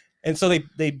 And so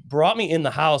they brought me in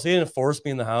the house. They didn't force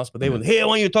me in the house, but they went, hey, I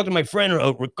want you to talk to my friend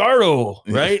Ricardo,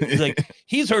 right? He's like,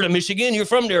 he's heard of Michigan. You're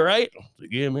from there, right? Like,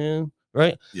 yeah, man,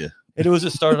 right? Yeah. And it was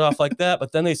just started off like that,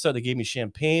 but then they gave me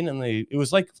champagne, and it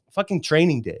was like fucking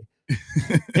training day.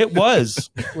 It was,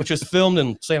 which was filmed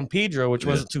in San Pedro, which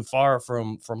wasn't too far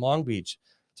from Long Beach.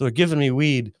 So they're giving me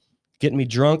weed, getting me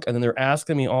drunk, and then they're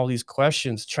asking me all these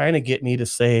questions, trying to get me to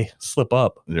slip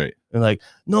up. Right. And like,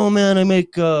 no, man, I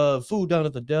make food down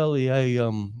at the deli.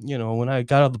 When I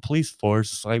got out of the police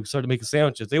force, I started making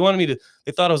sandwiches. They wanted me to,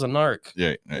 they thought I was a narc.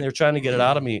 Right. And they were trying to get it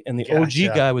out of me. And the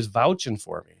OG guy was vouching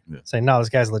for me. Yeah. Saying, no, this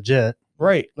guy's legit.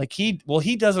 Right. Like he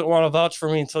doesn't want to vouch for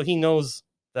me until he knows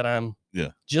that I'm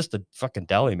just a fucking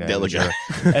deli manager.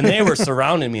 And they were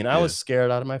surrounding me, and I was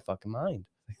scared out of my fucking mind.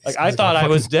 Like I thought I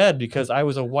was dead because I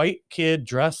was a white kid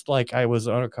dressed like I was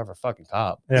an undercover fucking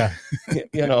cop. Yeah.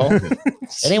 You know,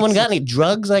 anyone got any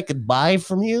drugs I could buy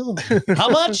from you? How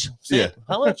much?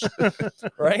 How much?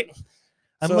 Right.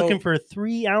 I'm looking for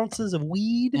 3 ounces of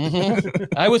weed.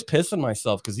 I was pissing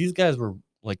myself because these guys were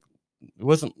like,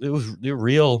 they're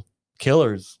real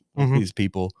killers. These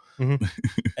people.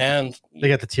 And they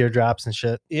got the teardrops and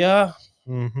shit. Yeah.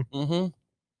 And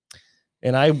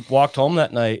I walked home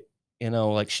that night,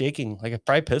 like shaking, like I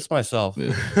probably pissed myself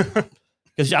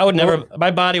because I would never,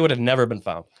 my body would have never been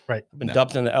found. Right. I've been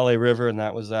dumped in the LA River, and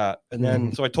that was that. And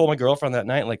then, so I told my girlfriend that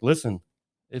night, like, listen,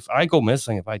 if I go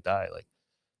missing, if I die, like,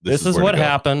 this is what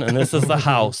happened, and this is the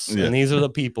house, and these are the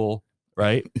people,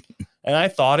 right? And I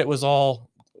thought it was all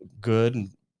good,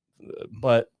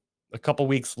 but a couple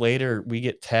weeks later, we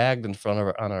get tagged in front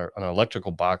of on an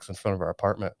electrical box in front of our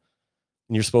apartment.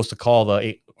 And you're supposed to call the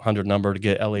 800 number to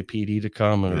get LAPD to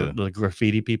come, or the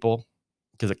graffiti people,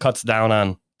 because it cuts down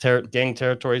on gang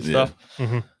territory stuff.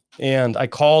 And I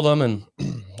called them,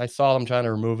 and I saw them trying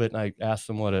to remove it, and I asked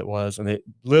them what it was, and it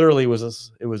literally was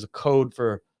a code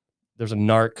for there's a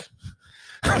narc.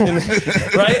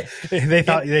 Right? They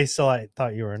thought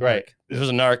you were a narc. Right. There was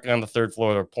a narc on the 3rd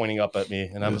floor. They're pointing up at me,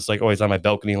 and I'm just like always on my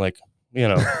balcony, like, hey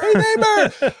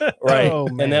neighbor. Right. Oh,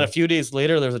 and then a few days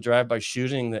later, there's a drive-by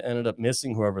shooting that ended up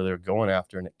missing whoever they were going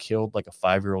after, and it killed like a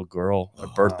 5-year-old girl at a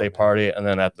birthday party. And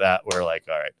then at that, we're like,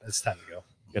 all right, it's time to go.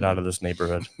 Get out of this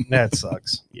neighborhood. That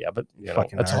sucks. Yeah, but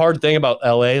that's a hard thing about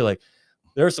LA. Like,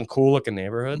 there are some cool looking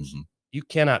neighborhoods. You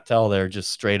cannot tell they're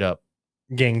just straight up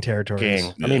gang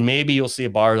territories. I mean, maybe you'll see a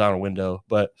bar on a window,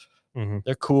 but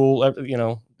they're cool.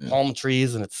 Palm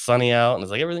trees, and it's sunny out, and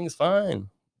it's like everything's fine.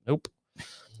 Nope.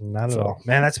 Not at all.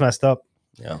 Man, that's messed up.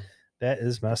 Yeah. That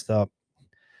is messed up.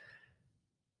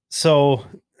 So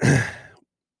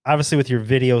obviously with your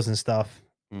videos and stuff,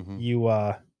 you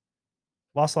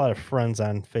lost a lot of friends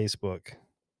on Facebook.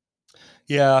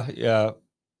 Yeah.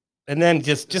 And then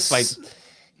just like,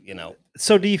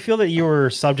 So do you feel that you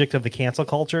were subject of the cancel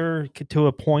culture to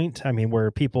a point? I mean, where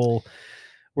people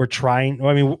were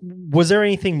was there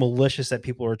anything malicious that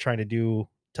people were trying to do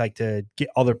to get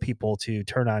other people to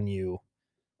turn on you?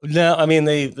 No, I mean,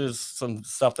 there's some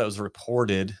stuff that was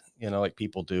reported, like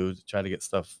people do to try to get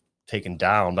stuff taken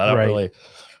down, but I don't really,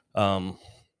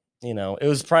 it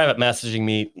was private messaging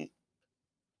me,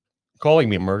 calling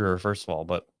me a murderer, first of all,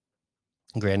 but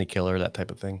granny killer, that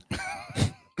type of thing.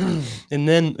 And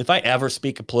then if I ever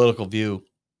speak a political view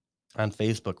on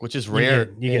Facebook, which is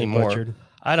rare anymore, butchered.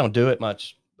 I don't do it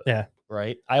much. Yeah.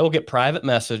 Right. I will get private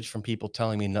message from people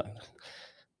telling me, no,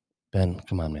 Ben,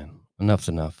 come on, man. enough's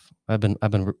enough. I've been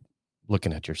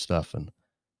looking at your stuff, and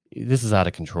this is out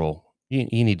of control. You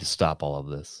need to stop all of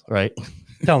this, right?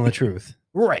 Telling the truth.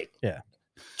 Right. Yeah.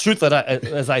 Truth that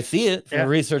as I see it from the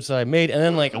research that I made. And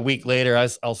then like a week later,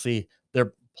 I'll see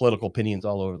their political opinions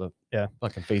all over the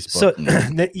fucking Facebook. So,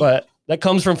 but that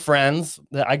comes from friends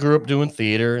that I grew up doing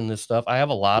theater and this stuff. I have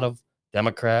a lot of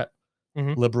Democrat,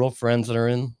 liberal friends that are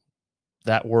in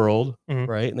that world,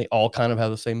 right? And they all kind of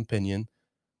have the same opinion.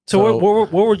 So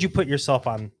where would you put yourself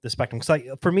on the spectrum? Because like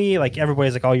for me, like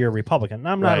everybody's like, "Oh, you're a Republican." And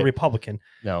I'm not a Republican.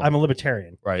 No, I'm a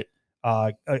libertarian. Right.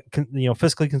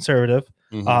 Fiscally conservative,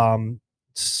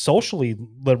 socially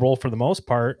liberal for the most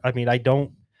part. I mean, I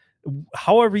don't.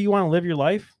 However you want to live your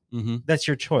life, that's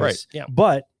your choice. Right. Yeah.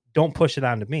 But don't push it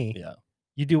onto me. Yeah.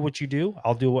 You do what you do.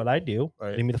 I'll do what I do.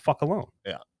 Right. Leave me the fuck alone.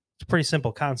 Yeah. It's a pretty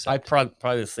simple concept. I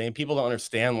probably the same. People don't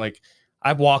understand. Like,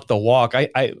 I've walked the walk.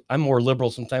 I'm more liberal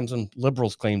sometimes than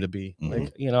liberals claim to be.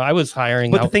 Like, I was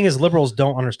hiring. But the thing is, liberals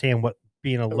don't understand what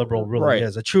being a liberal really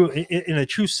is. In a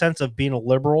true sense of being a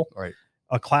liberal,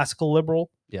 a classical liberal.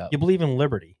 Yeah. You believe in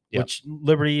liberty, which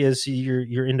liberty is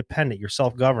you're independent, you're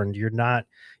self-governed. You're not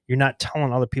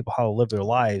telling other people how to live their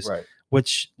lives. Right.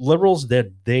 Which liberals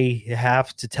did. They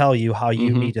have to tell you how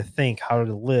you need to think, how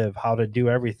to live, how to do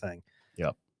everything.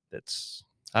 Yep.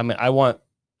 I mean, I want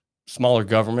smaller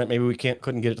government. Maybe we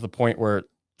couldn't get it to the point where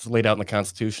it's laid out in the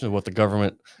Constitution of what the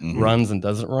government runs and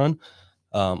doesn't run.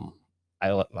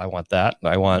 I want that.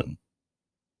 I want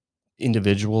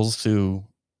individuals to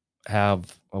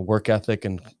have a work ethic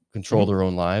and control their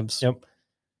own lives. Yep.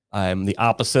 I'm the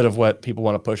opposite of what people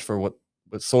want to push for. What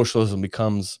socialism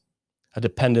becomes a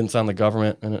dependence on the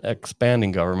government and an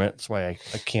expanding government. That's why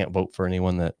I can't vote for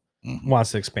anyone that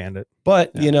wants to expand it.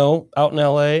 But out in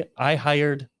LA, I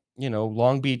hired.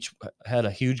 Long Beach had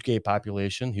a huge gay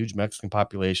population, huge Mexican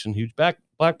population, huge black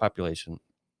population.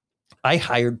 I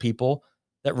hired people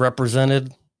that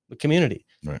represented the community.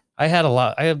 Right. I had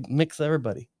a mix of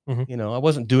everybody. I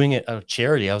wasn't doing it out of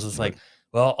charity. I was just like,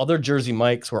 well, other Jersey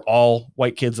Mikes were all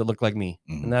white kids that looked like me.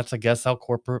 And that's, I guess, how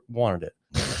corporate wanted it,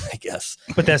 I guess.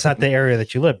 But that's not the area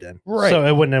that you lived in. Right. So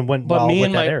it wouldn't have went well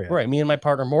with that area. Right. Me and my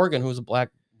partner, Morgan, who was a black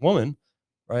woman,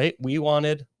 right? We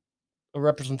wanted a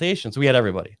representation. So we had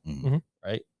everybody.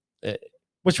 Right.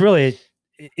 Which really,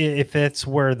 if it's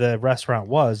where the restaurant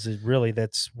was,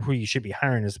 that's who you should be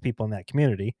hiring is the people in that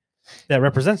community that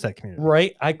represents that community.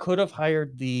 Right. I could have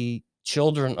hired the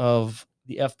children of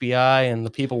the FBI and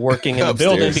the people working in the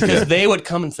building because they would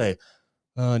come and say,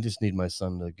 I just need my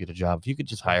son to get a job. If you could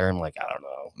just hire him, like, I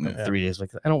don't know, 3 days. Like,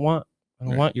 I don't want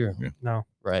your no.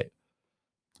 Right.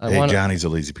 Johnny's a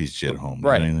lazy piece of shit at home.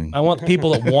 Right. I want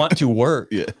people that want to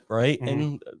work. Right.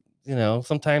 Mm-hmm. And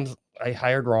sometimes I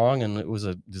hired wrong and it was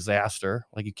a disaster.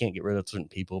 Like, you can't get rid of certain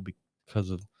people because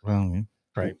of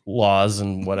laws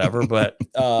and whatever. But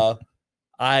the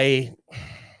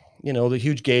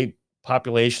huge gay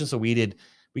population. So we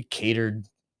catered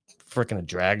freaking a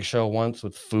drag show once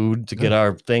with food to get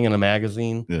our thing in a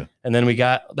magazine. Yeah. And then we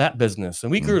got that business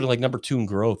and we grew to like number 2 in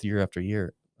growth year after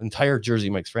year, entire Jersey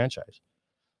Mike's franchise.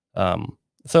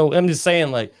 So I'm just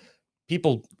saying, like,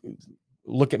 people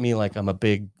look at me like I'm a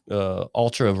big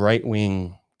ultra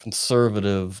right-wing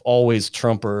conservative, always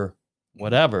Trumper,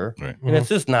 whatever. Right. And it's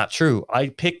just not true. I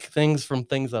pick things from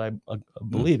things that I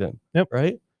believe in. Yep.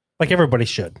 Right. Like everybody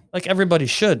should. Like I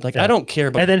don't care.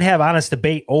 But and then have honest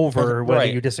debate over whether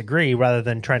you disagree rather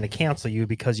than trying to cancel you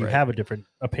because you have a different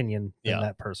opinion than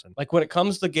that person. Like when it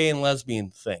comes to gay and lesbian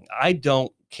thing, I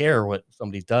don't care what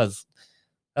somebody does.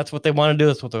 That's what they want to do.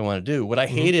 That's what they want to do. What I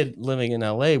hated living in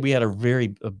LA, we had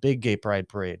a big gay pride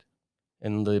parade.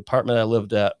 And the apartment I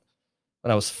lived at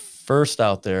when I was first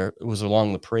out there, it was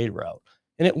along the parade route.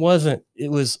 And it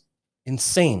was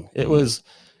insane. It was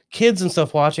kids and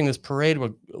stuff watching this parade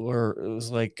where it was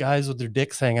like guys with their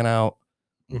dicks hanging out,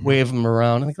 wave them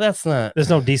around. I'm like, that's not. There's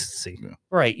no decency.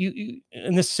 Right. You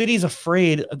and the city's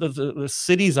afraid. The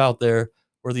cities out there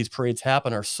where these parades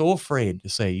happen are so afraid to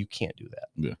say you can't do that.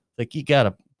 Yeah. Like, you got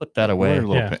to put that away.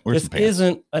 This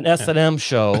isn't an S&M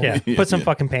show. Yeah. Put some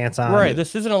fucking pants on. Right.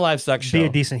 This isn't a live sex show. Be a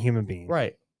decent human being.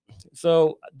 Right.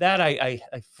 So that I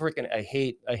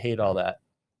hate all that.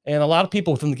 And a lot of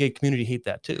people within the gay community hate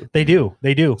that too. They do.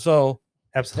 So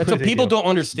absolutely. And so people don't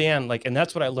understand, like, and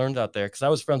that's what I learned out there because I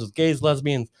was friends with gays,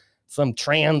 lesbians, some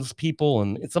trans people,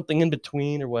 and it's something in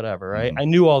between or whatever. Right. I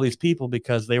knew all these people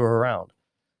because they were around.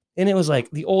 And it was like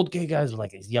the old gay guys were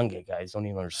like, these young gay guys don't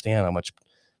even understand how much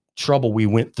trouble we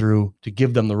went through to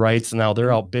give them the rights. And now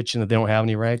they're out bitching that they don't have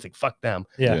any rights. Like, fuck them.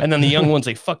 Yeah. And then the young ones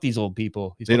say, fuck these old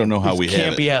people. They don't know how we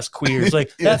can't be ass queers,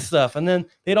 like that stuff. And then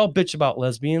they'd all bitch about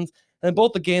lesbians. And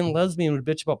both the gay and lesbian would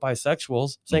bitch about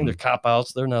bisexuals, saying they're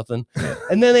cop-outs, they're nothing.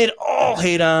 And then they'd all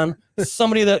hate on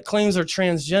somebody that claims they're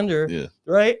transgender,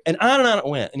 right? And on it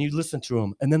went. And you listen to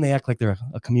them, and then they act like they're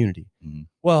a community.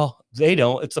 Well, they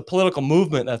don't. It's a political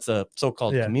movement that's a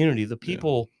so-called community. The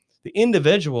people, the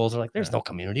individuals are like, there's no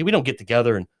community. We don't get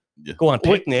together and go on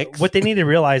picnics. What they need to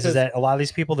realize is that a lot of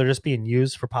these people, they're just being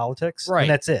used for politics. Right. And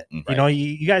that's it. You know,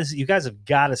 you guys have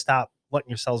got to stop letting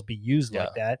yourselves be used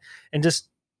like that and just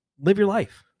live your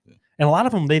life. And a lot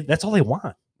of them, that's all they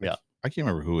want. Yeah. I can't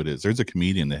remember who it is. There's a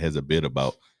comedian that has a bit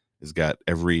about, has got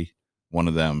every one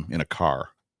of them in a car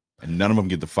and none of them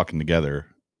get the fucking together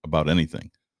about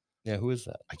anything. Yeah. Who is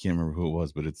that? I can't remember who it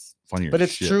was, but it's funny. But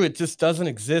it's true. It just doesn't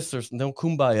exist. There's no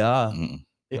kumbaya.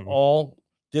 They all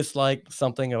dislike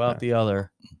something about the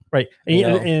other. Right.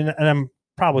 And I'm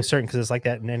probably certain, because it's like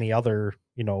that in any other,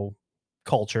 you know,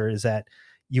 culture, is that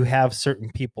you have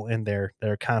certain people in there that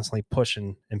are constantly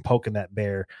pushing and poking that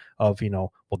bear of, you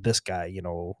know, well, this guy, you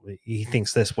know, he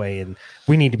thinks this way and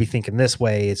we need to be thinking this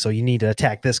way. So you need to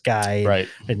attack this guy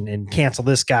and cancel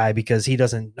this guy because he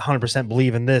doesn't 100%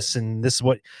 believe in this. And this is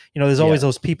what, you know, there's always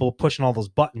those people pushing all those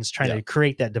buttons, trying to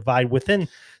create that divide within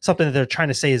something that they're trying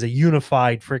to say is a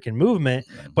unified freaking movement.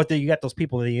 But then you got those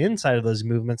people on the inside of those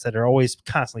movements that are always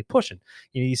constantly pushing.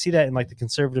 You know, you see that in like the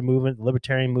conservative movement, the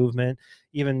libertarian movement,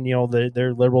 even, you know,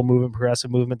 their liberal movement, progressive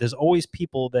movement. There's always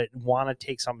people that want to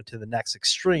take something to the next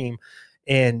extreme,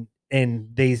 and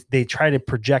they try to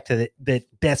project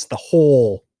that's the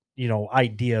whole, you know,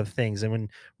 idea of things. And when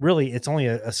really it's only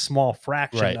a small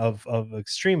fraction of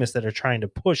extremists that are trying to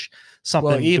push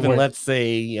something. Well, even let's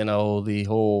say, you know, the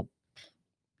whole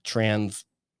trans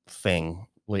thing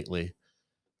lately,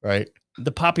 right?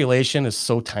 The population is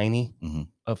so tiny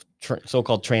of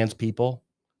so-called trans people.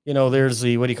 You know, there's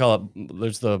the, what do you call it?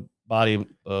 There's the body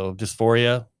of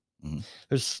dysphoria.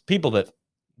 There's people that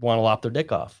want to lop their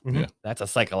dick off. That's a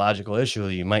psychological issue.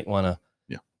 You might want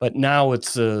to, but now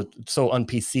it's so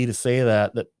un-PC to say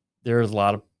that there's a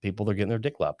lot of people that are getting their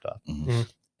dick lopped off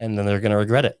and then they're going to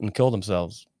regret it and kill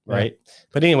themselves. Right.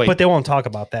 But anyway, but they won't talk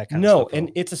about that kind of stuff. No.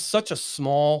 And it's such a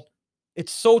small,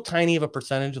 it's so tiny of a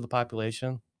percentage of the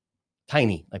population.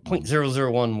 Tiny, like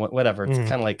 0.001, whatever. It's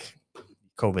kind of like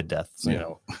COVID deaths, you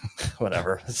know,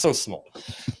 whatever. It's so small,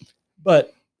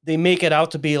 but they make it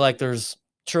out to be like there's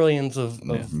trillions of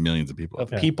millions of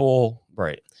people,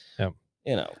 right?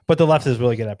 You know, but the left is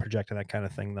really good at projecting that kind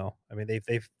of thing, though. I mean,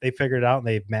 they figured it out and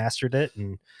they've mastered it,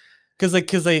 and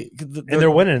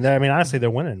they're winning. I mean, honestly,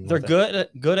 they're winning. They're good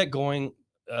at going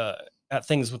at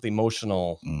things with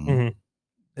emotional.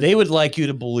 They would like you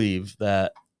to believe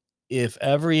that if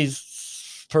every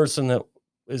person that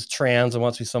is trans and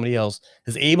wants to be somebody else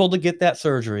is able to get that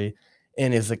surgery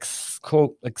and is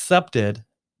accepted,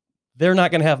 they're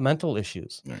not going to have mental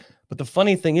issues. But the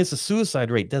funny thing is the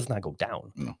suicide rate does not go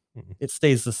down. It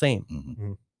stays the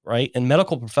same. Right. And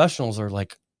medical professionals are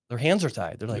like, their hands are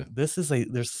tied. They're like,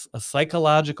 there's a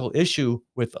psychological issue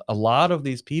with a lot of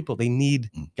these people. They need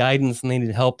guidance and they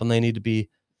need help and they need to be.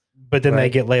 But then they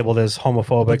get labeled as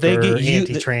homophobic or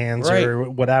anti-trans or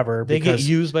whatever. They get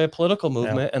used by a political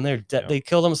movement and they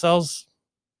kill themselves.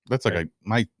 That's like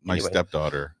my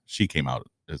stepdaughter. She came out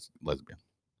as lesbian.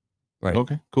 Right.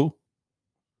 Okay, cool.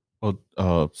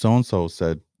 Well, so-and-so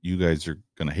said you guys are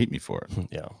going to hate me for it.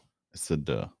 Yeah. I said,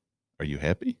 are you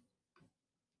happy?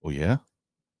 Oh, yeah.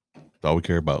 That's all we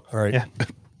care about. All right. Yeah.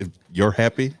 If you're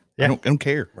happy, I don't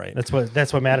care. Right. That's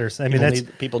what matters. I mean,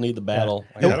 people need the battle.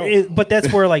 But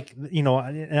that's where, like, you know,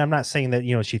 and I'm not saying that,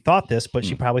 you know, she thought this, but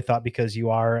she probably thought because you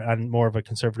are on more of a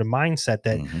conservative mindset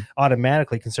that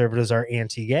automatically conservatives are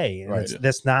anti-gay. And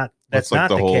that's not like not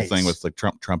the whole case. thing with like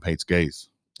Trump hates gays.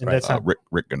 And that's not,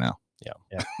 Rick Grinnell.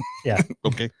 Yeah.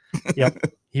 Okay. Yep.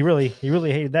 He really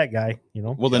hated that guy, you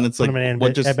know. Well, then it's like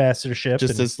ambassadorship.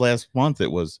 Just this last month,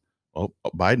 it was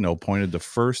Biden appointed the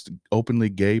first openly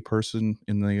gay person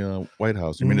in the White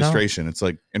House administration. It's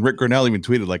like, and Rick Grinnell even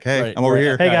tweeted like, "Hey, I'm over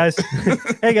here. Hey guys,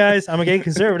 hey guys, I'm a gay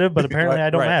conservative, but apparently I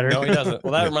don't matter." No, he doesn't.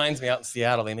 Well, that reminds me, out in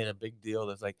Seattle, they made a big deal.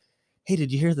 That's like, hey,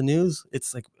 did you hear the news?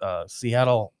 It's like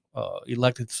Seattle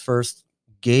elected its first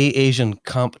gay Asian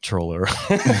comptroller.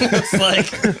 It's like,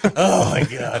 oh my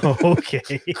god.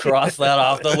 Okay. Cross that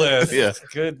off the list. Yeah.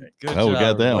 Good Oh, job, we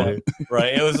got that one.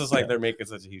 Right. It was just like they're making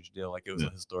such a huge deal. Like it was a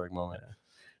historic moment.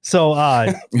 So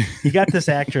you got this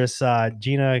actress,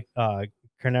 Gina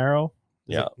Carano.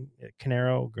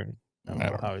 Carano. I don't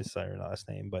know how you say her last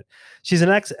name, but she's an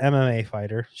ex-MMA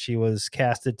fighter. She was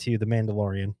casted to The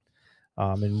Mandalorian.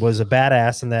 And was a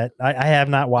badass in that. I have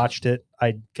not watched it.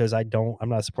 Because I'm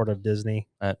not supportive of Disney.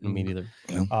 Me neither.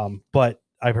 But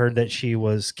I've heard that she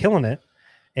was killing it.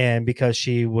 And because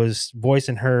she was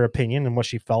voicing her opinion and what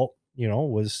she felt,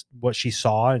 was what she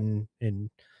saw and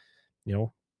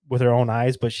with her own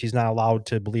eyes, but she's not allowed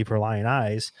to believe her lying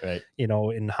eyes, right.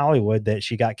 In Hollywood, that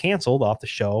she got canceled off the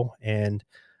show. And,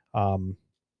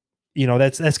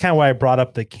 that's kind of why I brought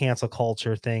up the cancel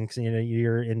culture thing. 'Cause,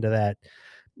 you're into that,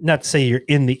 not to say you're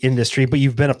in the industry, but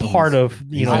you've been a part of,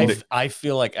 I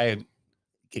feel like I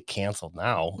get canceled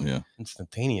now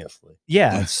instantaneously.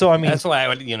 Yeah. So, I mean, that's why I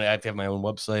would, I have to have my own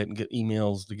website and get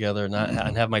emails together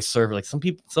and have my server. Like some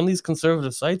of these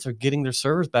conservative sites are getting their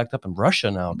servers backed up in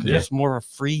Russia now because it's more of a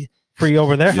free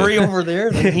over there, over there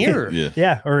than here.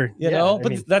 Or,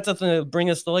 but that's the thing that bring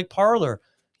us to like Parler,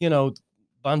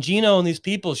 Bongino and these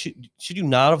people, should you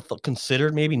not have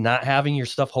considered maybe not having your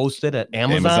stuff hosted at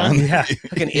Amazon? Yeah.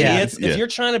 Fucking idiots. If you're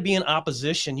trying to be in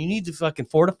opposition, you need to fucking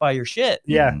fortify your shit.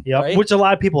 Yeah. Yeah. Right? Which a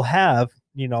lot of people have,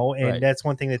 and that's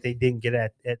one thing that they didn't get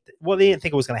at well, they didn't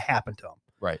think it was going to happen to them.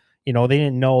 Right. They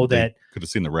didn't know that. Could have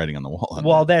seen the writing on the wall.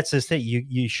 Well, that's the thing.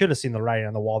 You should have seen the writing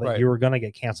on the wall that you were going to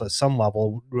get canceled at some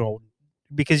level,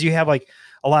 because you have like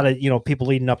a lot of, people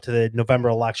leading up to the November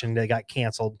election that got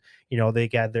canceled. They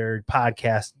got their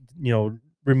podcast,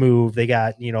 removed. They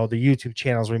got, their YouTube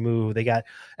channels removed. They got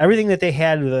everything that they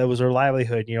had that was their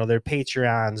livelihood, their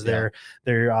Patreons, their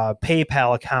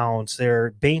PayPal accounts,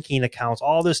 their banking accounts,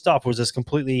 all this stuff was just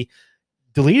completely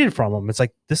deleted from them. It's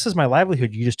like, this is my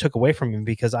livelihood. You just took away from me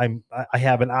because I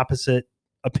have an opposite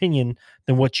opinion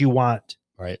than what you want.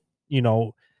 Right.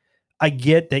 I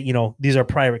get that, these are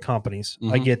private companies.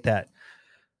 I get that.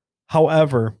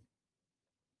 However,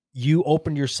 you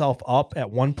opened yourself up at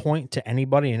one point to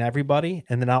anybody and everybody,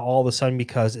 and then now all of a sudden,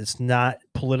 because it's not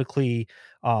politically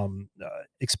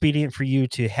expedient for you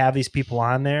to have these people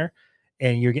on there,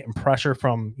 and you're getting pressure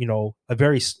from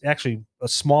a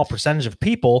small percentage of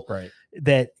people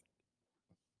that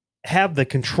have the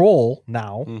control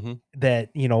now, that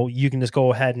you can just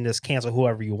go ahead and just cancel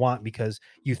whoever you want because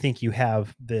you think you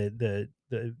have the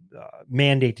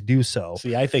mandate to do so.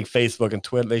 See, I think Facebook and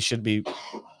Twitter, they should be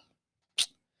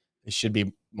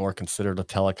more considered a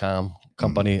telecom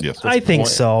company. Yes. I think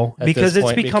so, because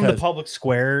it's become the public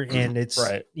square, and it's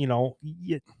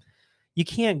you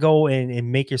can't go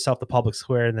and make yourself the public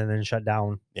square and then shut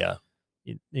down. Yeah.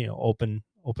 Open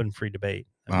free debate.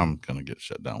 I'm gonna get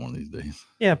shut down one of these days.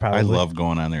 Yeah, probably. I love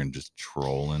going on there and just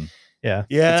trolling. Yeah.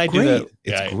 Yeah, it's great. Do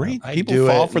that. It's great. People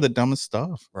fall for the dumbest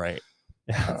stuff. Right.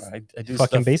 I do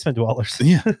fucking stuff, basement dwellers.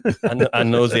 Yeah. I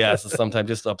nosy asses sometimes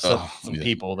just to upset some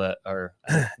people that are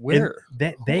where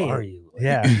they are you?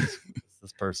 Yeah.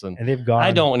 This person. And they've gone.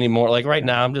 I don't anymore. Like right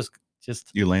now, I'm just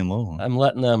you're laying low. I'm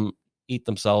letting them eat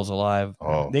themselves alive.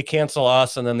 They cancel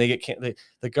us, and then they get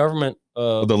the government.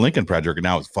 The Lincoln Project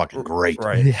now is fucking great.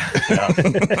 Right.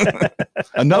 Yeah.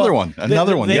 Another one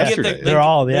yesterday. They're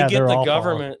all the all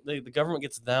government. The government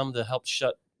gets them to help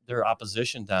shut their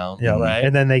opposition down. Yeah. Right.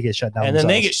 And then they get shut down. And then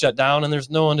they get shut down, and there's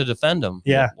no one to defend them.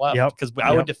 Yeah. Wow. Because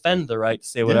I would defend the right to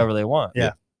say whatever they want.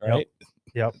 Yeah. Right.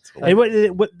 Yep.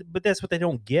 And but that's what they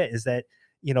don't get is that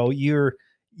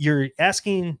you're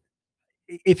asking.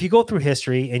 If you go through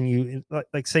history and you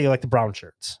say the brown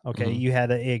shirts, okay, you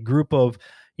had a group of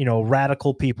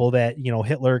radical people that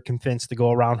Hitler convinced to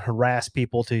go around harass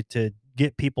people to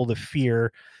get people to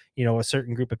fear a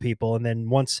certain group of people, and then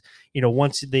once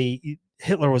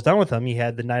Hitler was done with them, you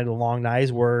had the Night of the Long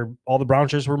Knives where all the brown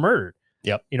shirts were murdered.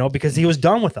 Yep. Because he was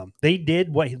done with them. They did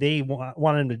what they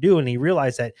wanted him to do, and he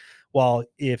realized that, well,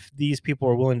 if these people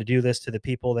are willing to do this to the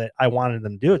people that I wanted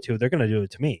them to do it to, they're going to do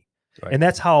it to me. Right. And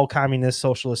that's how communist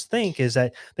socialists think, is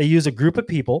that they use a group of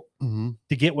people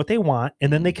to get what they want,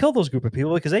 and then they kill those group of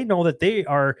people because they know that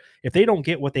if they don't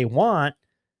get what they want,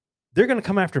 they're going to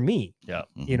come after me. Yeah.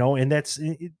 And that's,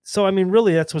 so, I mean,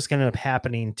 really that's what's going to end up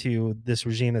happening to this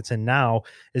regime that's in now,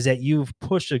 is that you've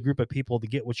pushed a group of people to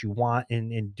get what you want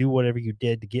and do whatever you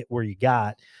did to get where you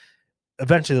got.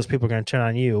 Eventually those people are going to turn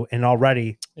on you, and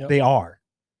already they are.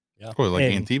 Yeah. Well, like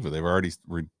Antifa,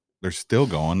 they're still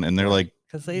going, and they're like,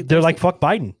 because they're like, fuck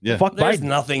Biden. Yeah. Fuck There's Biden.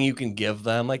 Nothing you can give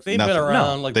them. Like they've been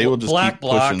around, like they will just Black keep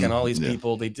Bloc pushing, and all these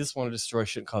people. They just want to destroy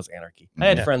shit and cause anarchy. I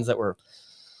had friends that were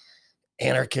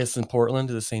anarchists in Portland,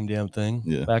 do the same damn thing.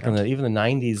 Yeah. Back in even the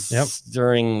 90s,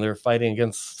 during their fighting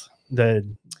against the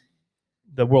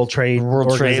World Trade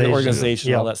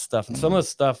Organization, all that stuff. And some of the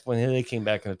stuff when they came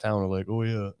back into town, were like, oh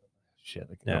yeah, shit.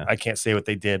 I can't say what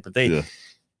they did, but they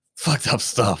fucked up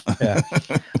stuff. Yeah.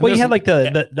 Well, you had like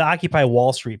the Occupy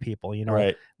Wall Street people,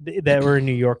 right, that were in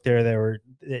New York there,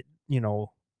 that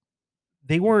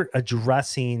they weren't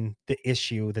addressing the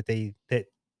issue that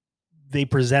they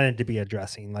presented to be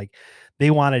addressing. Like they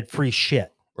wanted free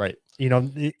shit. Right.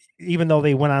 Even though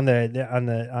they went on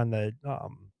the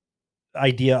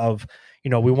idea of,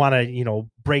 we want to,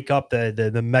 break up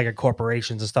the mega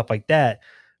corporations and stuff like that.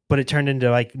 But it turned into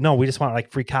like, no, we just want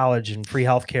like free college and free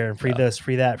healthcare and free this,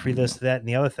 free that, free this, that, and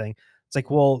the other thing. It's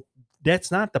like, well, that's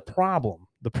not the problem.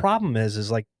 The problem is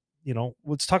like,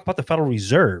 let's talk about the Federal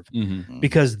Reserve,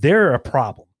 because they're a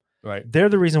problem. Right. They're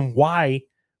the reason why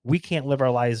we can't live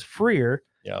our lives freer.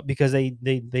 Because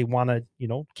they want to,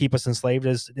 keep us enslaved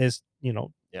as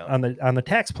on the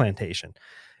tax plantation.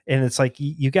 And it's like,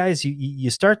 you guys, you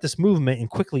start this movement and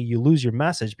quickly you lose your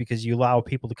message because you allow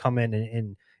people to come in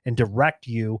and direct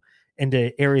you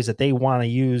into areas that they want to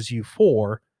use you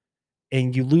for,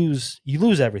 and you lose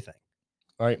everything,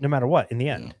 right? No matter what, in the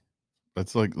end.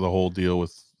 That's like the whole deal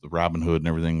with the Robinhood and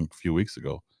everything a few weeks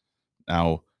ago.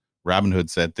 Now, Robinhood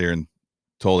sat there and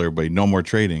told everybody no more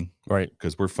trading, right?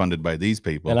 Because we're funded by these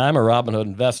people. And I'm a Robinhood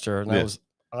investor, and I was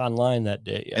online that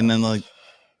day. Yeah. And then like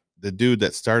the dude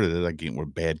that started it, again,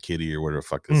 with Bad Kitty or whatever the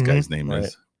fuck this guy's name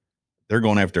is, they're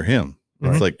going after him.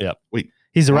 It's like, wait,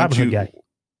 he's a Robinhood guy.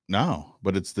 No,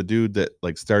 but it's the dude that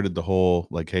like started the whole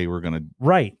like, hey, we're gonna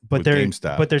but they're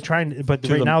GameStop. But they're trying, but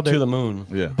to right now they're to the moon.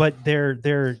 Yeah, but they're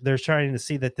trying to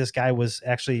see that this guy was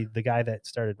actually the guy that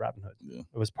started Robinhood. Yeah,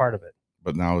 it was part of it.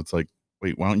 But now it's like,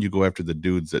 wait, why don't you go after the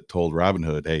dudes that told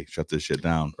Robinhood, hey, shut this shit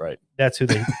down? Right. That's who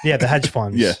the hedge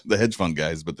funds. Yeah, the hedge fund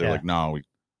guys. But they're like, no,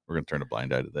 we're gonna turn a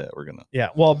blind eye to that. We're gonna. Yeah,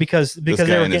 well, because this guy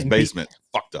they were in his basement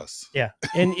fucked us. Yeah,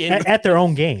 and at their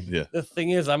own game. Yeah. The thing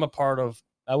is, I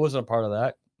wasn't a part of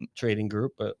that trading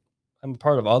group, but I'm a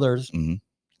part of others. Mm-hmm.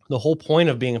 The whole point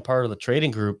of being a part of the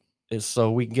trading group is so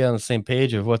we can get on the same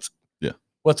page of what's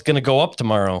going to go up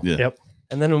tomorrow. Yeah. Yep.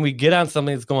 And then when we get on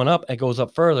something that's going up, it goes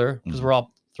up further because we're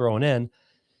all throwing in.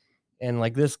 And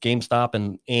like this GameStop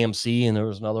and AMC, and there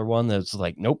was another one that's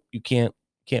like, nope, you can't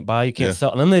buy, you can't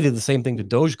sell. And then they did the same thing to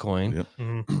Dogecoin,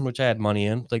 which I had money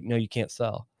in. It's like, no, you can't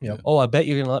sell. Yep. Oh, I bet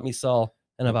you're gonna let me sell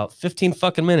in about 15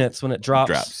 fucking minutes when it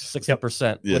drops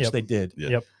 60%, which they did.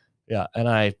 Yep. Yeah. And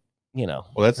I, well,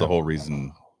 that's the whole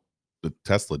reason the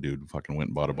Tesla dude fucking went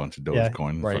and bought a bunch of Dogecoin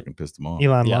and fucking pissed them off.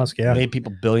 Elon Musk, made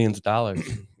people billions of dollars.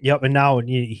 Yep. And now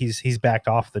he's backed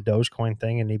off the Dogecoin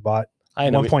thing, and he bought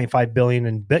 1.5 billion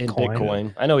in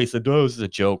Bitcoin. I know he said, "Oh, this is a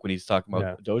joke" when he's talking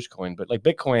about Dogecoin, but like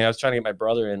Bitcoin, I was trying to get my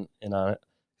brother in on it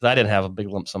because I didn't have a big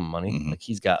lump sum of money. Mm-hmm. Like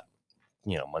he's got,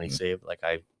 money saved. Like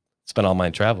I spent all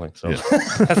mine traveling. So,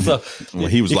 so well,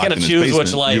 he was. You kind of choose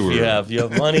which life you have. You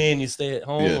have money and you stay at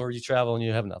home, or you travel and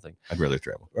you have nothing. I'd rather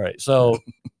travel. Right. So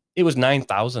it was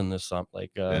 9,000 this summer.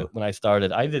 Like when I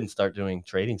started, I didn't start doing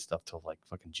trading stuff till like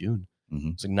fucking June. Mm-hmm.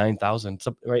 It's like 9,000.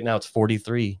 So right now it's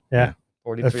 43. Yeah.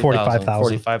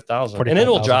 45,000, and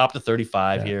it'll drop to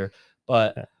 35 here,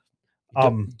 but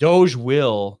Doge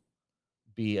will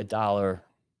be $1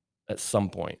 at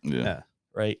some point. Yeah.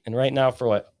 Right. And right now for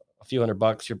what, a few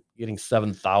 $100, you're getting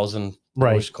 7,000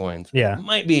 Doge coins. Yeah. It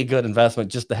might be a good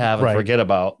investment just to have and forget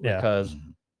about because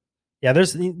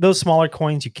there's those smaller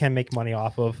coins you can make money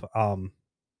off of.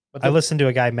 I listened to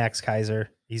a guy, Max Kaiser.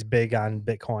 He's big on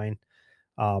Bitcoin.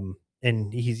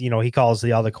 And he's, he calls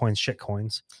the other coins shit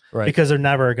coins, right? Because they're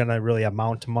never going to really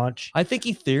amount to much. I think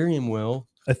Ethereum will.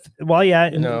 Well, yeah,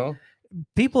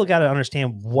 people got to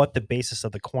understand what the basis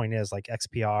of the coin is, like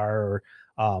XPR or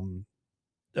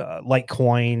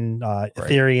Litecoin,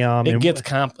 Ethereum.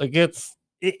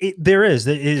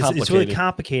 It's really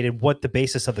complicated what the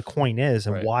basis of the coin is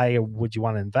and why would you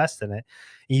want to invest in it.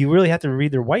 And you really have to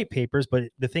read their white papers. But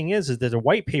the thing is that the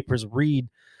white papers read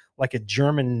like a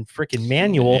German freaking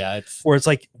manual where it's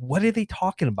like, what are they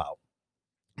talking about?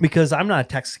 Because I'm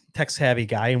not a tech savvy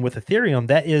guy, and with Ethereum,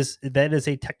 that is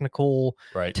a technical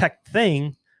tech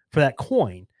thing for that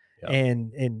coin,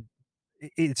 and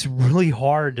it's really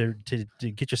hard to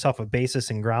get yourself a basis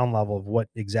and ground level of what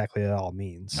exactly it all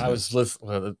means. I was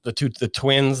listening the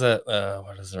twins that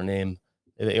what is their name?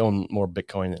 They own more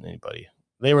Bitcoin than anybody.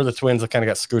 They were the twins that kind of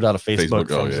got screwed out of Facebook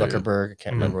from Zuckerberg. I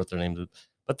can't remember what their names is.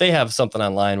 But they have something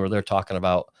online where they're talking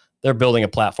about they're building a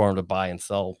platform to buy and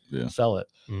sell it.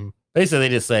 Mm-hmm. Basically, they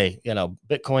just say,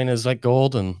 Bitcoin is like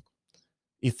gold and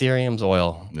Ethereum's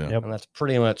oil. Yeah. And that's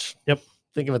pretty much,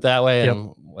 think of it that way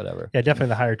and whatever. Yeah, definitely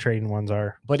the higher trading ones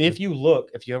are. But if you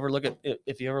ever look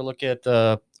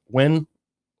at when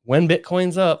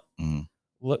Bitcoin's up,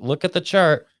 look at the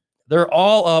chart. They're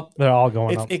all up. They're all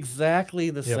going up. It's exactly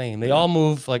the same. They all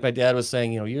move. Like my dad was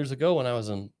saying, years ago when I was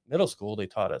in middle school, they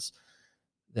taught us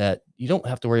that you don't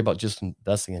have to worry about just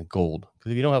investing in gold.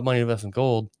 Because if you don't have money to invest in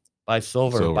gold, buy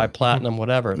silver, buy platinum,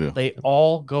 whatever. Yeah. They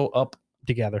all go up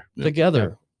together. Yeah.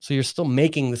 So you're still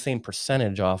making the same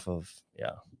percentage off of, 1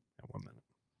 minute.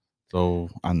 So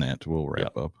on that, we'll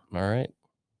wrap up. All right.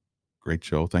 Great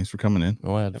show. Thanks for coming in.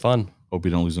 Oh, I had fun. Hope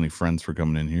you don't lose any friends for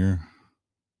coming in here.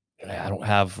 I don't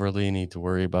have really any to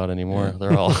worry about anymore.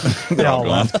 They're all they're all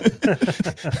left.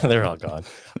 They're all gone.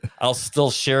 I'll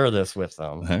still share this with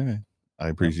them. All right. I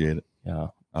appreciate it. Yeah.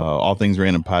 All Things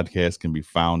Random podcast can be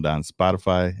found on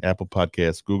Spotify, Apple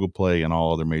Podcasts, Google Play, and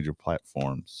all other major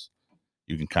platforms.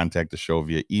 You can contact the show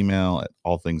via email at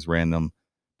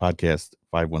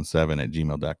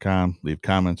allthingsrandompodcast517@gmail.com. Leave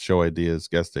comments, show ideas,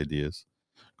 guest ideas.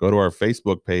 Go to our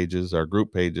Facebook pages, our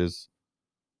group pages.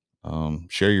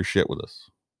 Share your shit with us.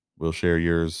 We'll share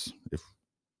yours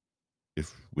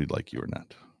if we'd like you or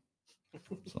not.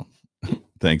 So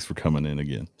thanks for coming in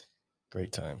again.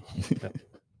 Great time. Yep.